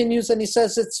Yesharim continues and he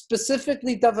says it's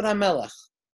specifically David HaMelech.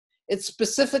 It's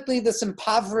specifically this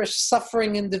impoverished,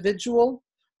 suffering individual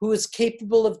who is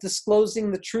capable of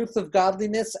disclosing the truth of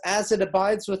godliness as it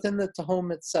abides within the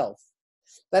Tehom itself.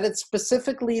 That it's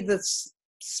specifically this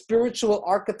spiritual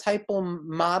archetypal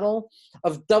model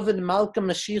of David Malka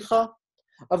Mashiach,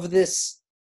 of this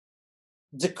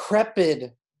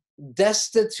decrepit,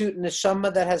 destitute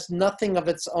neshama that has nothing of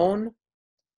its own,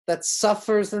 that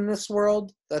suffers in this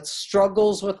world, that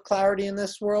struggles with clarity in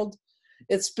this world.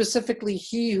 It's specifically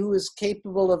he who is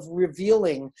capable of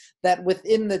revealing that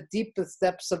within the deepest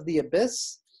depths of the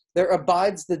abyss, there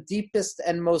abides the deepest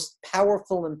and most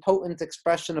powerful and potent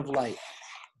expression of light,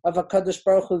 of HaKadosh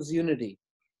Baruch Hu's unity.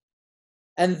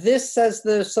 And this, says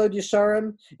the Sod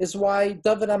Yesharim, is why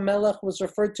David HaMelech was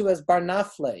referred to as Bar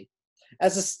Nafle,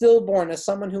 as a stillborn, as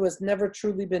someone who has never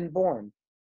truly been born.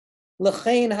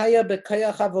 L'chein haya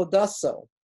b'koyach avodaso.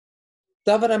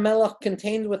 David HaMelech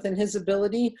contained within his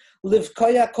ability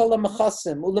livkoya kol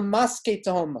ha'machasim ulemaske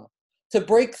tahoma, to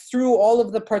break through all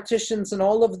of the partitions and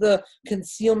all of the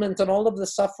concealment and all of the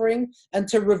suffering, and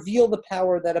to reveal the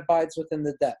power that abides within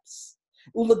the depths.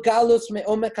 Ulegalus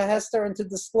me'omek ha'hester, and to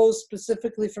disclose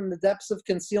specifically from the depths of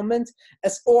concealment,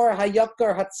 as or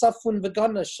hayakar hatzafun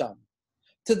v'ganasham,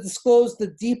 to disclose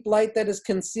the deep light that is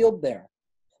concealed there.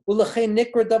 Ulechein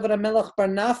nikra David HaMelech bar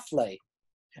nafle.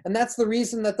 And that's the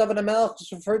reason that David HaMelech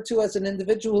is referred to as an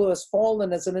individual who has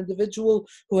fallen, as an individual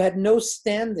who had no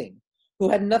standing, who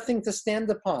had nothing to stand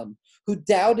upon, who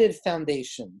doubted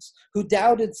foundations, who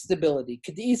doubted stability.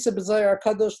 K'di'isa b'Zohar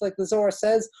HaKadosh, like the Zohar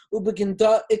says,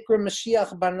 u'beginda ikra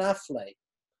Mashiach bar nafle.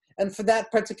 And for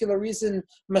that particular reason,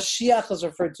 Mashiach is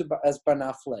referred to as bar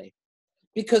nafle,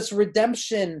 because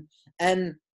redemption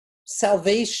and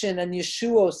salvation and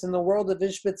Yeshuos in the world of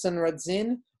Ishbitz and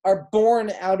Radzin are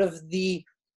born out of the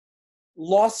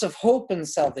loss of hope in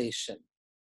salvation.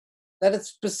 That it's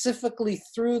specifically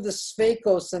through the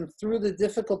sfeikos and through the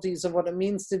difficulties of what it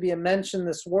means to be a mensch in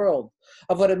this world,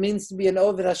 of what it means to be an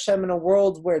Oved Hashem in a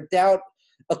world where doubt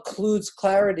occludes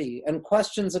clarity and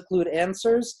questions occlude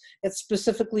answers. It's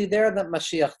specifically there that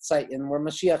Mashiach Tzaitin, where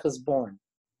Mashiach is born.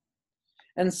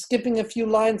 And skipping a few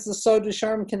lines, the Sod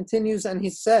Yesharim continues, and he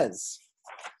says,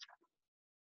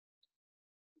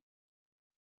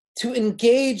 to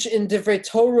engage in Divrei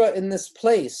Torah in this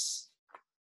place,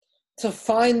 to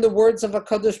find the words of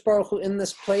HaKadosh Baruch Hu in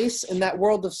this place, in that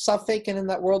world of Safek and in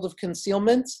that world of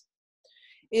concealment,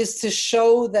 is to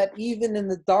show that even in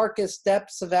the darkest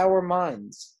depths of our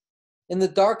minds, in the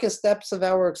darkest depths of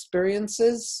our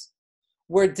experiences,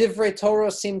 where Divrei Torah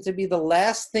seem to be the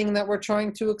last thing that we're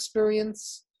trying to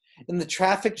experience, in the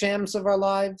traffic jams of our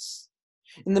lives,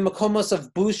 in the makomos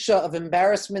of busha, of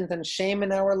embarrassment and shame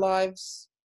in our lives,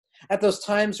 at those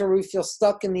times where we feel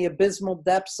stuck in the abysmal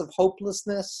depths of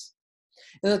hopelessness,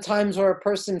 in the times where a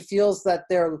person feels that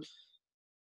they're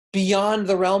beyond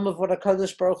the realm of what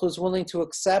HaKadosh Baruch Hu is willing to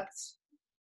accept,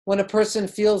 when a person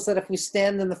feels that if we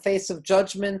stand in the face of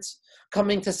judgment,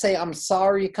 coming to say, I'm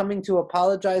sorry, coming to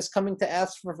apologize, coming to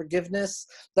ask for forgiveness,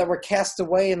 that we're cast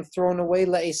away and thrown away,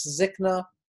 la'es zikna,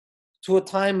 to a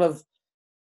time of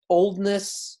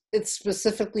oldness, it's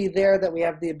specifically there that we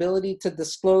have the ability to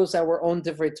disclose our own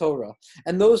Divrei Torah.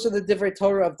 And those are the Divrei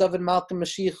Torah of David Malka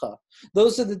Mashiach.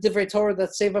 Those are the Divrei Torah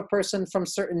that save a person from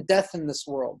certain death in this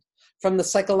world, from the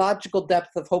psychological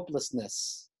depth of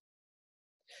hopelessness.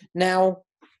 Now,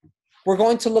 we're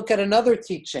going to look at another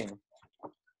teaching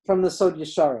from the Sod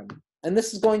Yesharim. And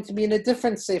this is going to be in a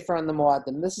different Sefer on the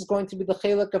Moadim. This is going to be the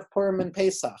Chelek of Purim and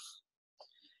Pesach.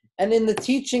 And in the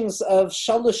teachings of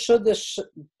Shalosh Chodesh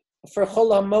for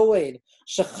Chol HaMoed,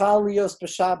 Shechal Lios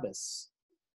B'Shabbos,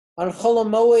 on Chol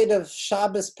HaMoed of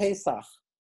Shabbos Pesach,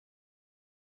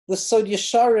 the Sod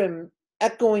Yesharim,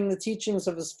 echoing the teachings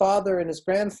of his father and his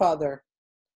grandfather,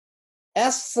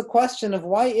 asks the question of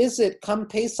why is it, come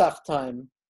Pesach time,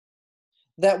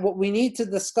 that what we need to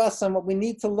discuss and what we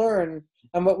need to learn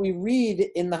and what we read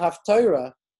in the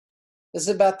Haftarah is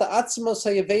about the Atzmos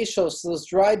HaYaveshos, those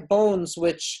dried bones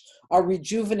which are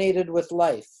rejuvenated with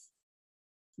life.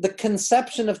 The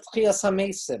conception of Tchias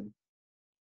HaMesim.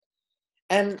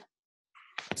 And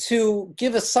to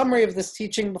give a summary of this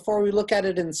teaching before we look at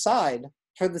it inside,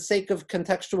 for the sake of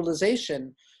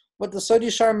contextualization, what the Sod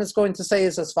Yesharim is going to say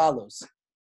is as follows,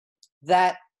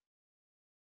 that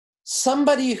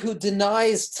somebody who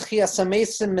denies Tchias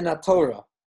HaMesim min HaTorah,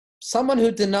 someone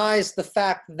who denies the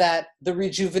fact that the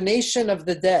rejuvenation of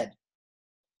the dead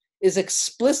is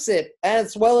explicit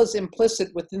as well as implicit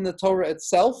within the Torah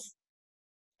itself,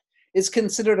 is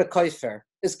considered a kaifer,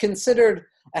 is considered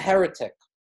a heretic.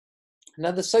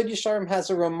 Now the Sod Yesharim has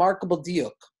a remarkable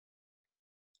diuk.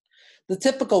 The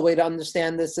typical way to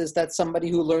understand this is that somebody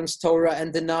who learns Torah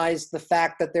and denies the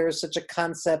fact that there is such a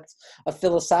concept, a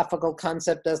philosophical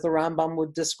concept, as the Rambam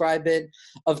would describe it,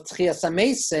 of Tchias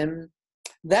HaMesim,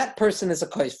 that person is a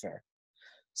koifer.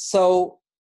 So,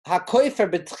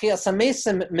 ha-koifer b'Tchias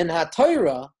HaMesim min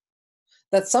ha-Torah,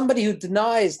 that somebody who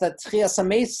denies that Tchias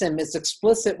HaMesim is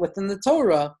explicit within the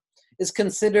Torah is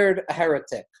considered a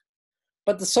heretic.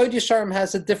 But the Sod Yesharim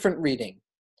has a different reading.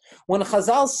 When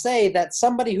Chazal say that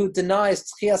somebody who denies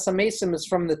Tchias HaMesim is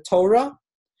from the Torah,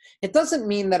 it doesn't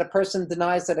mean that a person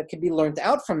denies that it can be learned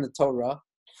out from the Torah,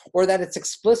 or that it's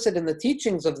explicit in the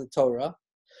teachings of the Torah,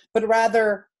 but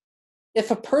rather,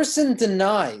 if a person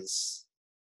denies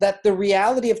that the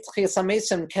reality of Tchias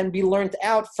HaMesim can be learned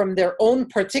out from their own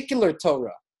particular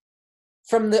Torah,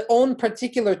 from the own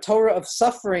particular Torah of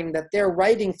suffering that they're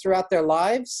writing throughout their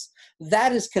lives,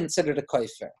 that is considered a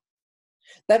koifer.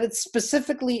 That it's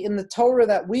specifically in the Torah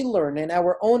that we learn, in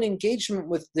our own engagement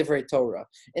with Divrei Torah,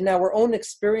 in our own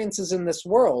experiences in this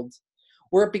world,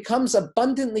 where it becomes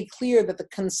abundantly clear that the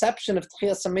conception of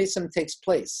Tchias HaMesim takes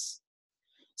place.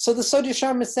 So the Sod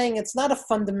Yesharim is saying it's not a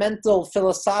fundamental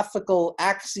philosophical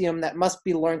axiom that must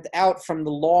be learned out from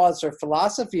the laws or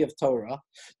philosophy of Torah.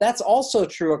 That's also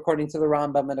true according to the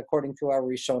Rambam and according to our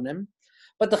Rishonim.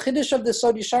 But the Chiddush of the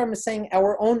Sod Yesharim is saying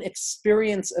our own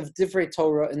experience of Divrei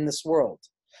Torah in this world.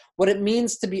 What it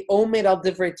means to be Omed al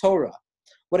Divrei Torah,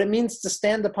 what it means to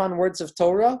stand upon words of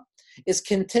Torah, is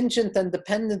contingent and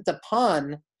dependent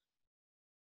upon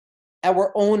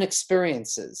our own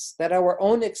experiences, that our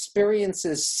own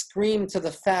experiences scream to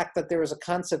the fact that there is a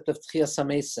concept of Tchias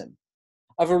HaMesim,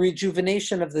 of a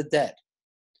rejuvenation of the dead.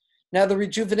 Now, the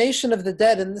rejuvenation of the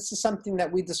dead, and this is something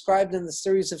that we described in the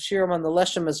series of Shirim on the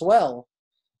Leshem as well,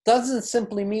 doesn't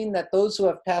simply mean that those who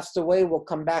have passed away will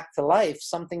come back to life,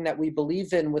 something that we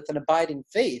believe in with an abiding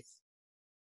faith,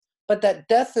 but that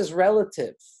death is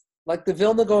relative. Like the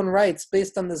Vilna Gaon writes,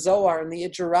 based on the Zohar and the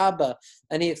Ijer Rabbah,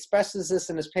 and he expresses this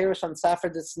in his Perush on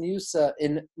Sefer Tzniusa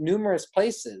in numerous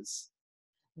places,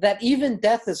 that even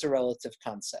death is a relative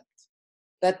concept.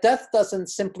 That death doesn't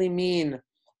simply mean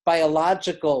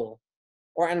biological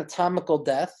or anatomical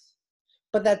death,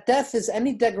 but that death is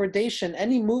any degradation,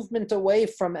 any movement away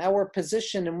from our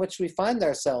position in which we find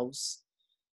ourselves,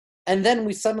 and then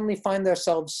we suddenly find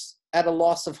ourselves at a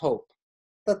loss of hope.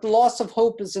 That the loss of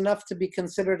hope is enough to be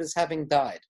considered as having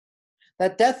died.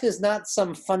 That death is not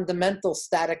some fundamental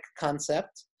static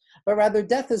concept, but rather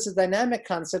death is a dynamic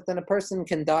concept, and a person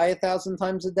can die 1,000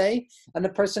 times a day, and a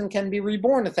person can be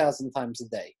reborn 1,000 times a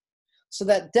day. So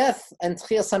that death and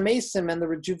Tchias HaMesim and the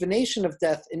rejuvenation of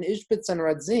death in Ishbitz and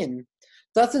Radzin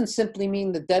doesn't simply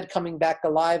mean the dead coming back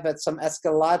alive at some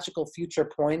eschatological future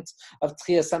point of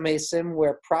Tchias HaMesim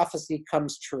where prophecy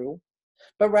comes true,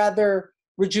 but rather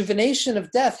rejuvenation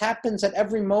of death happens at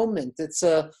every moment. It's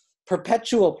a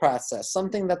perpetual process,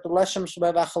 something that the Leshem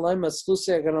Shebeh V'Chaloim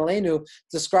Eschusi Hagan Aleinu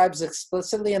describes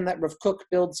explicitly and that Rav Kook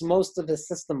builds most of his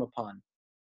system upon.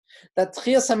 That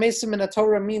Tchias HaMesim in a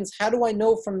Torah means, how do I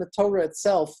know from the Torah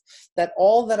itself that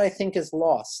all that I think is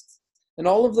lost, and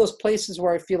all of those places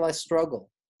where I feel I struggle,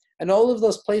 and all of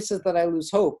those places that I lose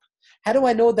hope, how do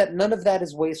I know that none of that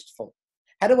is wasteful?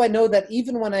 How do I know that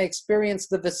even when I experience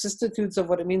the vicissitudes of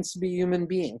what it means to be a human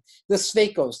being, the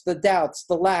sveikos, the doubts,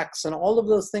 the lacks, and all of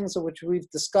those things of which we've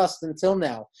discussed until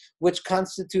now, which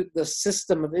constitute the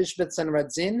system of Ishbitz and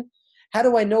Radzin, how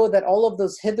do I know that all of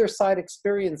those hither side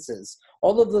experiences,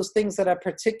 all of those things that are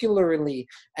particularly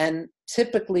and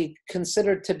typically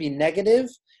considered to be negative,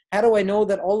 how do I know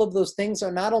that all of those things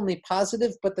are not only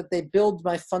positive, but that they build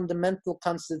my fundamental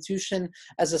constitution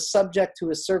as a subject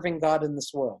who is serving God in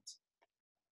this world?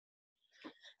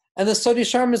 And the Sod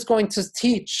Yesharim is going to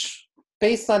teach,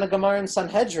 based on a Gemara in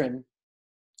Sanhedrin,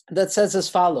 that says as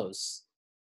follows,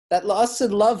 that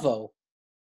la'asid lavo,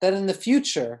 that in the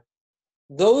future,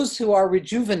 those who are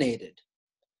rejuvenated,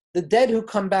 the dead who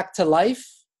come back to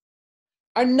life,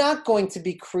 are not going to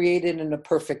be created in a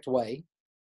perfect way,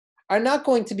 are not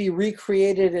going to be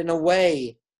recreated in a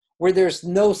way where there's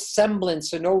no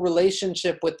semblance or no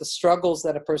relationship with the struggles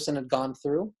that a person had gone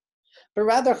through, but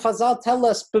rather Chazal tell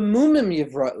us, b'mumim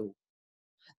yivra'u,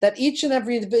 that each and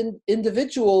every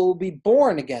individual will be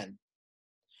born again,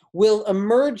 will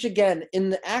emerge again in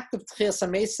the act of Tchias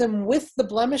HaMesim with the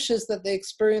blemishes that they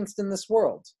experienced in this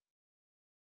world.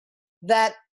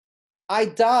 That I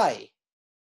die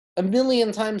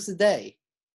 1,000,000 times a day,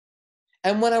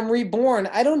 and when I'm reborn,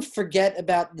 I don't forget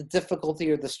about the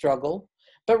difficulty or the struggle,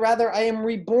 but rather I am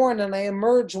reborn and I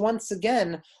emerge once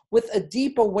again with a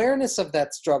deep awareness of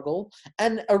that struggle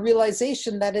and a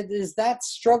realization that it is that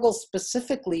struggle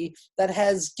specifically that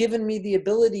has given me the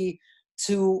ability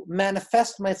to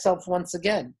manifest myself once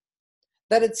again.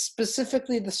 That it's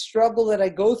specifically the struggle that I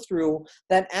go through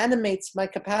that animates my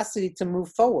capacity to move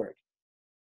forward.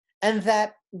 And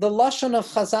that the Lashon of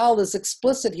Chazal is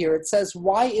explicit here. It says,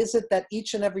 why is it that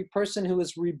each and every person who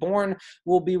is reborn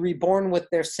will be reborn with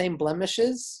their same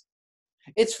blemishes?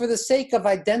 It's for the sake of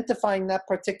identifying that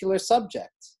particular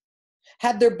subject.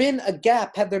 Had there been a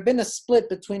gap, had there been a split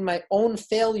between my own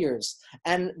failures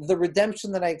and the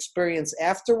redemption that I experience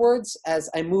afterwards as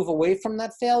I move away from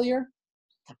that failure,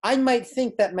 I might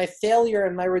think that my failure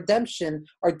and my redemption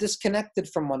are disconnected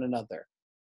from one another.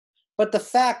 But the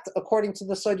fact, according to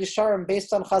the Sod Yesharim,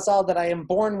 based on Chazal, that I am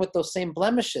born with those same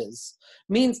blemishes,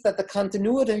 means that the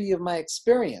continuity of my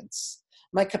experience,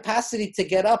 my capacity to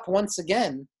get up once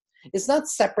again, is not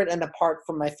separate and apart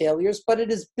from my failures, but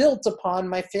it is built upon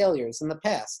my failures in the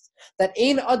past. That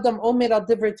ein adam omer al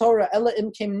divrei Torah ela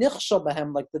im kem nichshel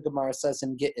bahem, like the Gemara says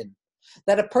in Gittin.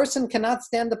 That a person cannot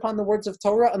stand upon the words of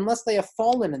Torah unless they have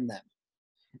fallen in them.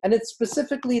 And it's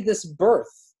specifically this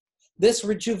birth, this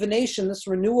rejuvenation, this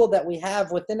renewal that we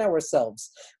have within ourselves,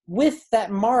 with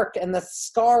that mark and the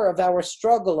scar of our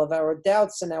struggle, of our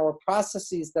doubts and our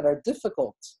processes that are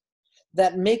difficult,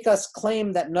 that make us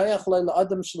claim that Noach lo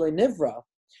Adam shloi nivra.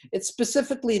 It's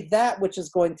specifically that which is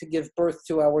going to give birth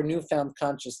to our newfound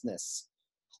consciousness.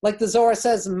 Like the Zohar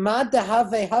says, Ma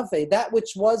dehave have, that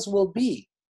which was will be.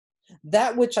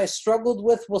 That which I struggled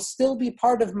with will still be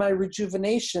part of my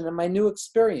rejuvenation and my new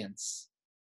experience.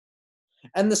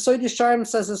 And the Sod Yesharim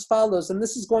says as follows, and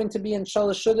this is going to be in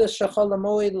Shalashudah Shechol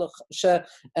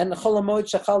and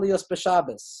Cholamoid Shechalios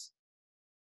B'Shabbos.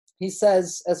 He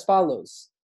says as follows,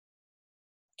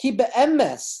 Ki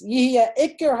be'emes yihya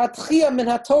ikar hatchia min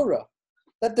haTorah,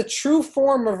 that the true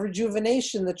form of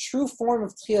rejuvenation, the true form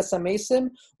of Tchias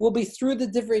HaMesim, will be through the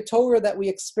Divrei Torah that we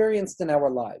experienced in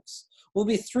our lives, will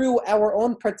be through our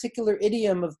own particular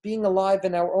idiom of being alive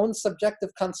in our own subjective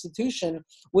constitution,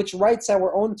 which writes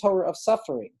our own Torah of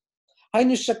suffering.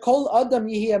 Hainu shekol adam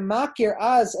yihya makir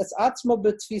az es atzmo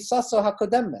b'tfisaso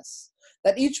hakodemes,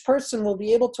 that each person will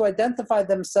be able to identify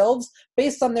themselves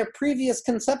based on their previous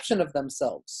conception of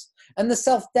themselves. And the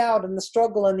self-doubt and the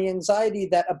struggle and the anxiety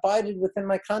that abided within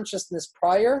my consciousness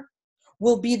prior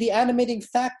will be the animating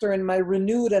factor in my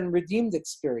renewed and redeemed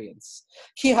experience.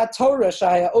 Ki haTorah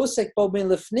shahaya osek bo min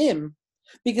lifnim,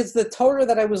 because the Torah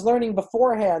that I was learning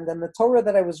beforehand and the Torah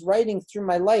that I was writing through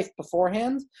my life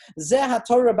beforehand, zeh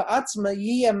haTorah ba'atzma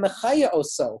yiyeh mechaya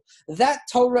oso. That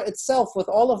Torah itself, with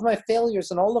all of my failures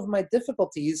and all of my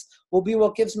difficulties, will be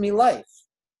what gives me life.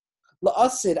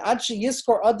 La'asid ad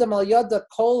sheyiskor adam al yada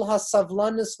kol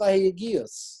hasavlanus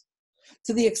v'hayagius.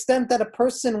 To the extent that a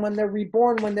person, when they're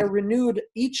reborn, when they're renewed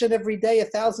each and every day,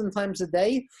 1,000 times a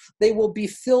day, they will be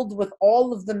filled with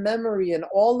all of the memory and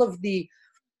all of the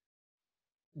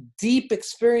deep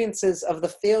experiences of the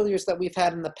failures that we've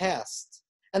had in the past.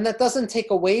 And that doesn't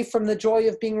take away from the joy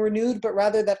of being renewed, but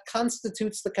rather that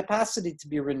constitutes the capacity to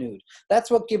be renewed. That's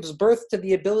what gives birth to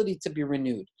the ability to be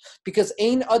renewed. Because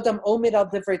ein adam omed al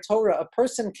divrei Torah, a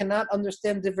person cannot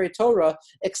understand divrei Torah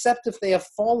except if they have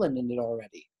fallen in it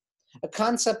already. A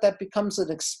concept that becomes an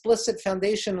explicit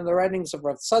foundation in the writings of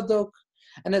Rav Tzadok,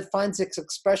 and it finds its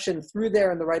expression through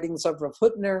there in the writings of Rav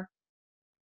Hutner.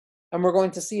 And we're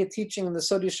going to see a teaching in the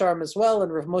Sod Yesharim as well,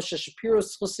 and Rav Moshe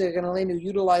Shapiro's Chusei Ganalenu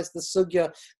utilized the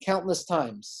sugya countless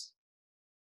times.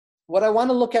 What I want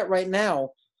to look at right now,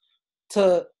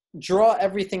 to draw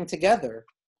everything together,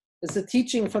 is the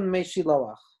teaching from the Mei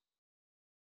Shiloach.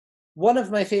 One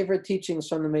of my favorite teachings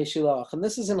from the Mei Shiloach, and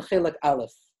this is in Chelek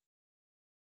Aleph.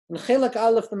 In Chelek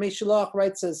Aleph, the Mei Shiloach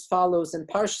writes as follows in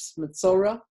Parshas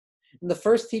Mitzorah, in the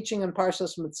first teaching in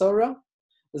Parshas Mitzorah,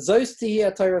 Zois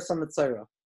Tihiyah Torah Mitzorah,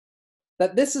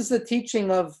 that this is the teaching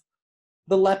of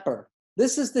the leper.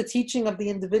 This is the teaching of the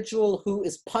individual who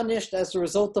is punished as a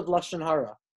result of Lashon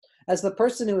Hara, as the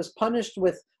person who is punished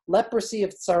with leprosy of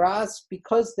tsaras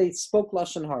because they spoke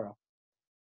Lashon Hara.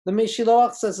 The Mei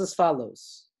Shiloach says as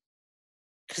follows.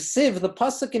 Chesiv, the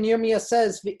pasuk in Yirmiyah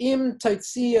says, "V'im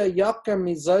totzia yakar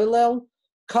mizoilel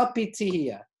kapi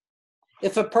tihiyah."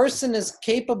 If a person is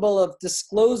capable of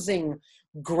disclosing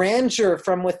grandeur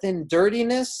from within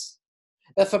dirtiness,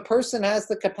 if a person has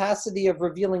the capacity of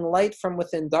revealing light from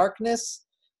within darkness,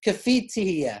 kafi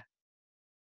tihiyah.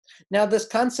 Now, this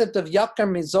concept of yakar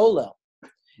mizolel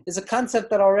is a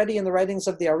concept that already in the writings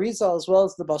of the Arizal, as well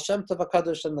as the Baal Shem Tov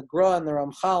HaKadosh and the Gra and the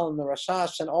Ramchal and the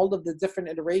Rashash and all of the different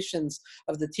iterations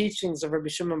of the teachings of Rabbi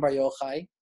Shimon Bar Yochai,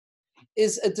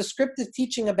 is a descriptive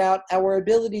teaching about our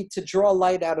ability to draw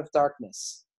light out of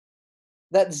darkness.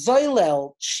 That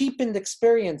Zoilel, cheapened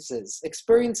experiences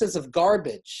of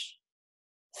garbage,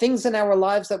 things in our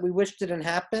lives that we wish didn't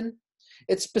happen,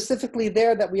 It's specifically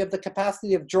there that we have the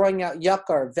capacity of drawing out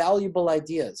yakar, valuable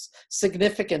ideas,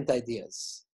 significant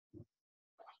ideas.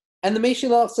 And the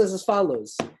Meshilach says as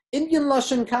follows, Indian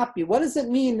Lashon Kapi, what does it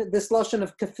mean, this Lashon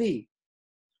of Kafi,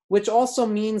 which also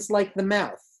means like the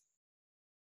mouth?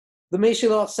 The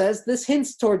Meshilach says this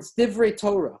hints towards Divrei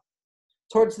Torah,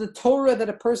 towards the Torah that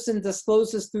a person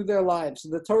discloses through their lives,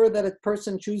 the Torah that a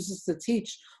person chooses to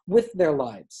teach with their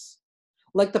lives.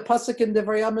 Like the pasuk in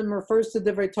Divrei Yamim refers to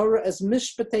Divrei Torah as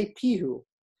Mishpatei Pihu,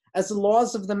 as the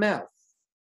laws of the mouth.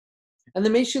 And the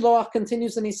Meshilach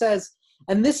continues and he says,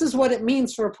 and this is what it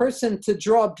means for a person to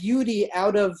draw beauty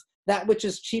out of that which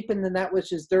is cheapened and that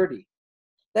which is dirty.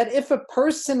 That if a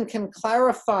person can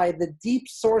clarify the deep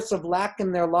source of lack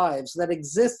in their lives that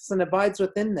exists and abides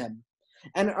within them,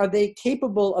 and are they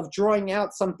capable of drawing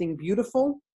out something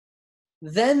beautiful,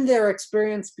 then their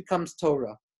experience becomes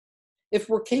Torah. If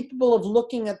we're capable of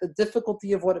looking at the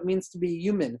difficulty of what it means to be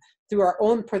human through our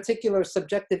own particular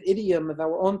subjective idiom of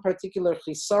our own particular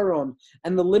chisaron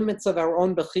and the limits of our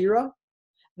own bechira,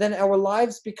 then our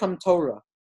lives become Torah.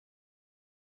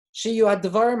 That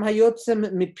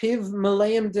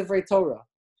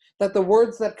the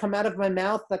words that come out of my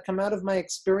mouth, that come out of my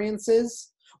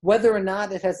experiences, whether or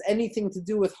not it has anything to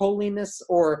do with holiness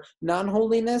or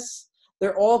non-holiness,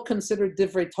 they're all considered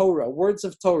divrei Torah, words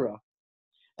of Torah.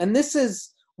 And this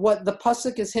is what the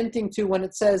pasuk is hinting to when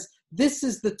it says, this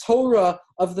is the Torah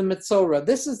of the Mitzorah,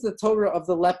 this is the Torah of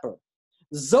the leper.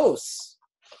 Zos,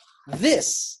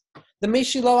 this. The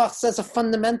Meshilach says a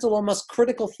fundamental, almost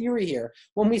critical theory here.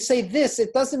 When we say this,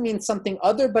 it doesn't mean something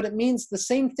other, but it means the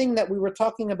same thing that we were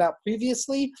talking about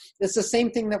previously. It's the same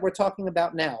thing that we're talking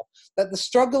about now. That the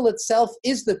struggle itself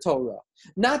is the Torah.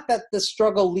 Not that the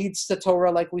struggle leads to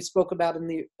Torah like we spoke about in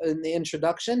the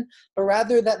introduction, but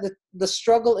rather that the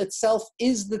struggle itself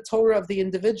is the Torah of the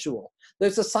individual.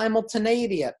 There's a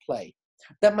simultaneity at play.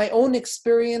 That my own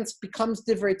experience becomes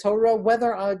divrei Torah,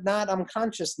 whether or not I'm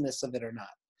consciousness of it or not.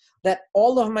 That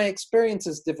all of my experience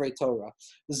is divrei Torah.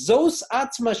 Zos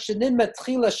atzma shenin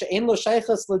metchila she'en lo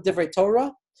shaychas l'divrei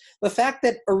Torah. The fact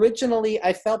that originally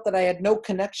I felt that I had no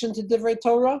connection to divrei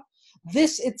Torah,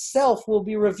 this itself will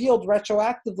be revealed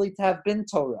retroactively to have been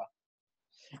Torah.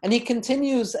 And he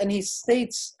continues and he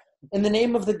states in the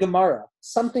name of the Gemara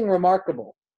something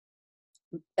remarkable.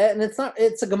 And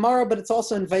it's a Gemara, but it's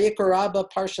also in Vayikra Rabbah,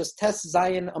 Parshas Tes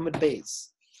Zayin Amud Beis.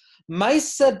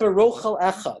 Maisa berochel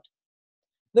echad.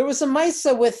 There was a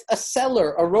Maisa with a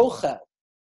seller, a Rochel,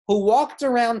 who walked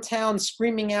around town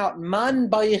screaming out, Man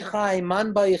ba'ichai,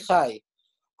 Man ba'ichai.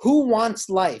 Who wants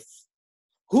life?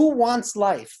 Who wants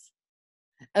life?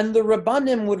 And the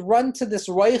Rabbanim would run to this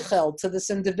Rochel, to this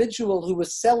individual who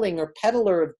was selling or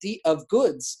peddler of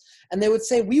goods, and they would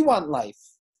say, we want life.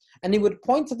 And he would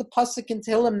point to the pasuk in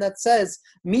Tehillim that says,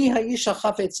 Mi ha'isha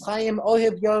chafetz chaim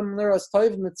ohev yom l'ras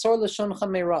tov mitzor l'shon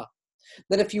chameira.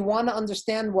 That if you want to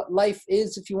understand what life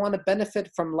is, if you want to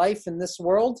benefit from life in this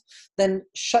world, then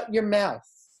shut your mouth.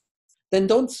 Then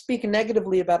don't speak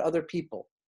negatively about other people.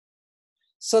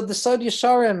 So the Sod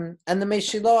Yesharim and the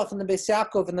Meshilach and the Beis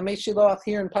Yaakov and the Meshilach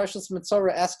here in Parshas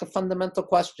Mitzorah ask a fundamental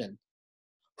question.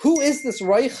 Who is this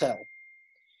Rochel?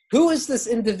 Who is this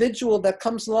individual that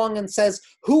comes along and says,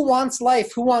 who wants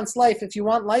life? Who wants life? If you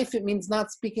want life, it means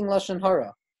not speaking Lashon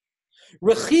Hara.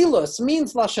 Rechilus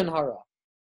means Lashon Hara.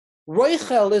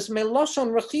 Rochel is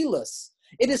melashon rechilus.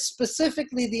 It is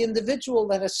specifically the individual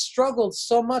that has struggled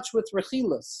so much with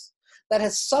rechilus, that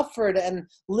has suffered and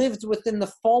lived within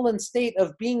the fallen state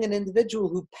of being an individual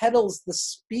who peddles the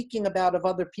speaking about of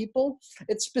other people.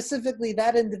 It's specifically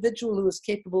that individual who is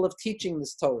capable of teaching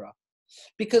this Torah.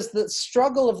 Because the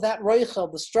struggle of that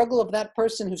Rochel, the struggle of that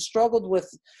person who struggled with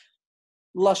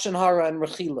Lashon Hara and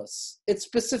Rechilus, it's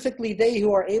specifically they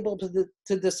who are able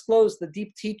to disclose the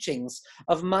deep teachings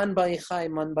of Man Ba'ichai,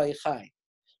 Man Ba'ichai.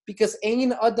 Because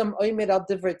Ein Adam Oimed al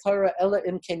Divrei Torah Ela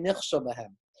Im Kein Nichsho Behem.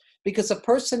 Because a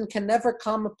person can never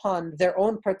come upon their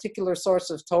own particular source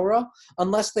of Torah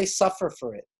unless they suffer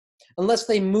for it, unless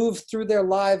they move through their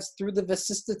lives, through the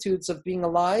vicissitudes of being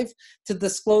alive, to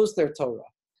disclose their Torah.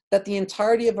 That the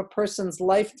entirety of a person's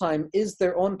lifetime is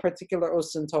their own particular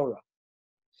Osin Torah.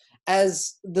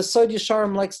 As the Sod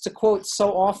Yesharim likes to quote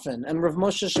so often, and Rav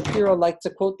Moshe Shapiro liked to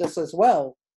quote this as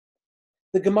well,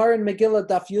 the Gemara in Megillah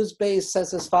Daf Yuz Beis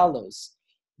says as follows,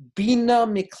 Bina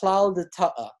miklal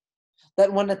d'ta'a.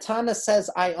 That when a Tana says,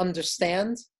 I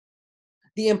understand,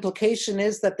 the implication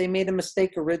is that they made a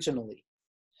mistake originally.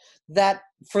 That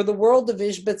for the world of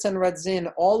Ishbitz and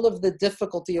Radzin, all of the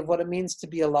difficulty of what it means to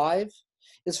be alive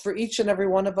is for each and every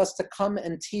one of us to come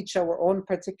and teach our own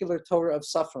particular Torah of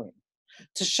suffering.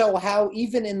 to show how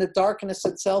even in the darkness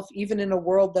itself, even in a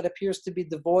world that appears to be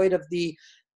devoid of the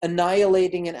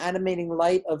annihilating and animating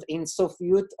light of Ein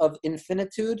Sofiyut, of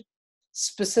infinitude,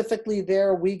 specifically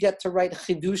there we get to write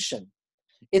Chidushin.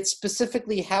 It's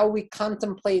specifically how we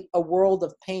contemplate a world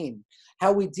of pain,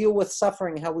 how we deal with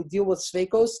suffering, how we deal with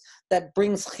Sveikos, that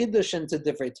brings Chidush into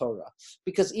Divrei Torah.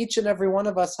 Because each and every one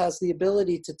of us has the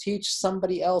ability to teach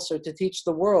somebody else or to teach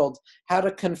the world how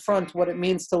to confront what it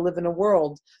means to live in a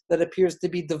world that appears to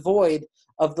be devoid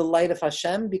of the light of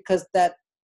Hashem, because that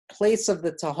place of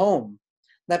the Tahom,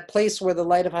 that place where the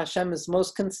light of Hashem is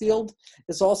most concealed,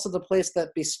 is also the place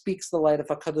that bespeaks the light of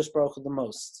HaKadosh Baruch Hu the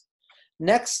most.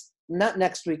 Not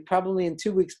next week, probably in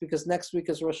 2 weeks, because next week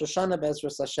is Rosh Hashanah,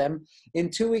 Be'ezras Hashem. In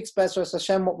 2 weeks, Be'ezras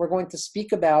Hashem, what we're going to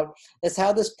speak about is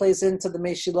how this plays into the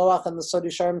Mei Shiloach and the Sod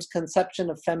Yesharim's conception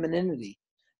of femininity,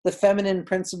 the feminine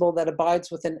principle that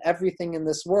abides within everything in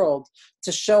this world,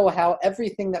 to show how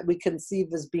everything that we conceive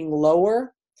as being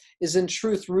lower is in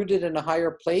truth rooted in a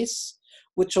higher place,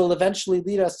 which will eventually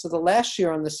lead us to the last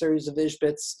year on the series of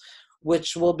Ishbitz,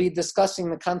 which will be discussing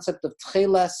the concept of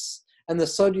Tcheles and the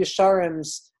Sod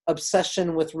Yesharim's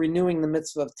obsession with renewing the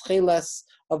mitzvah of Tcheles,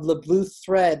 of the blue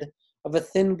thread, of a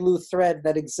thin blue thread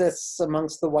that exists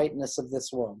amongst the whiteness of this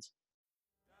world.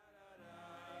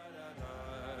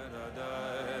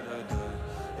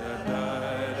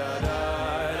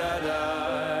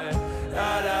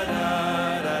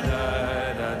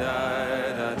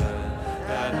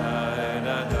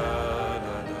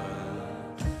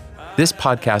 This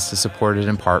podcast is supported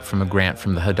in part from a grant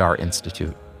from the Hadar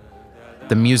Institute.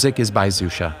 The music is by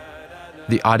Zusha.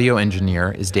 The audio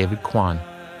engineer is David Kwan.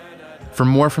 For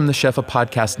more from the Shefa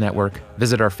Podcast Network,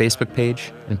 visit our Facebook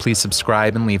page and please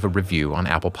subscribe and leave a review on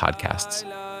Apple Podcasts.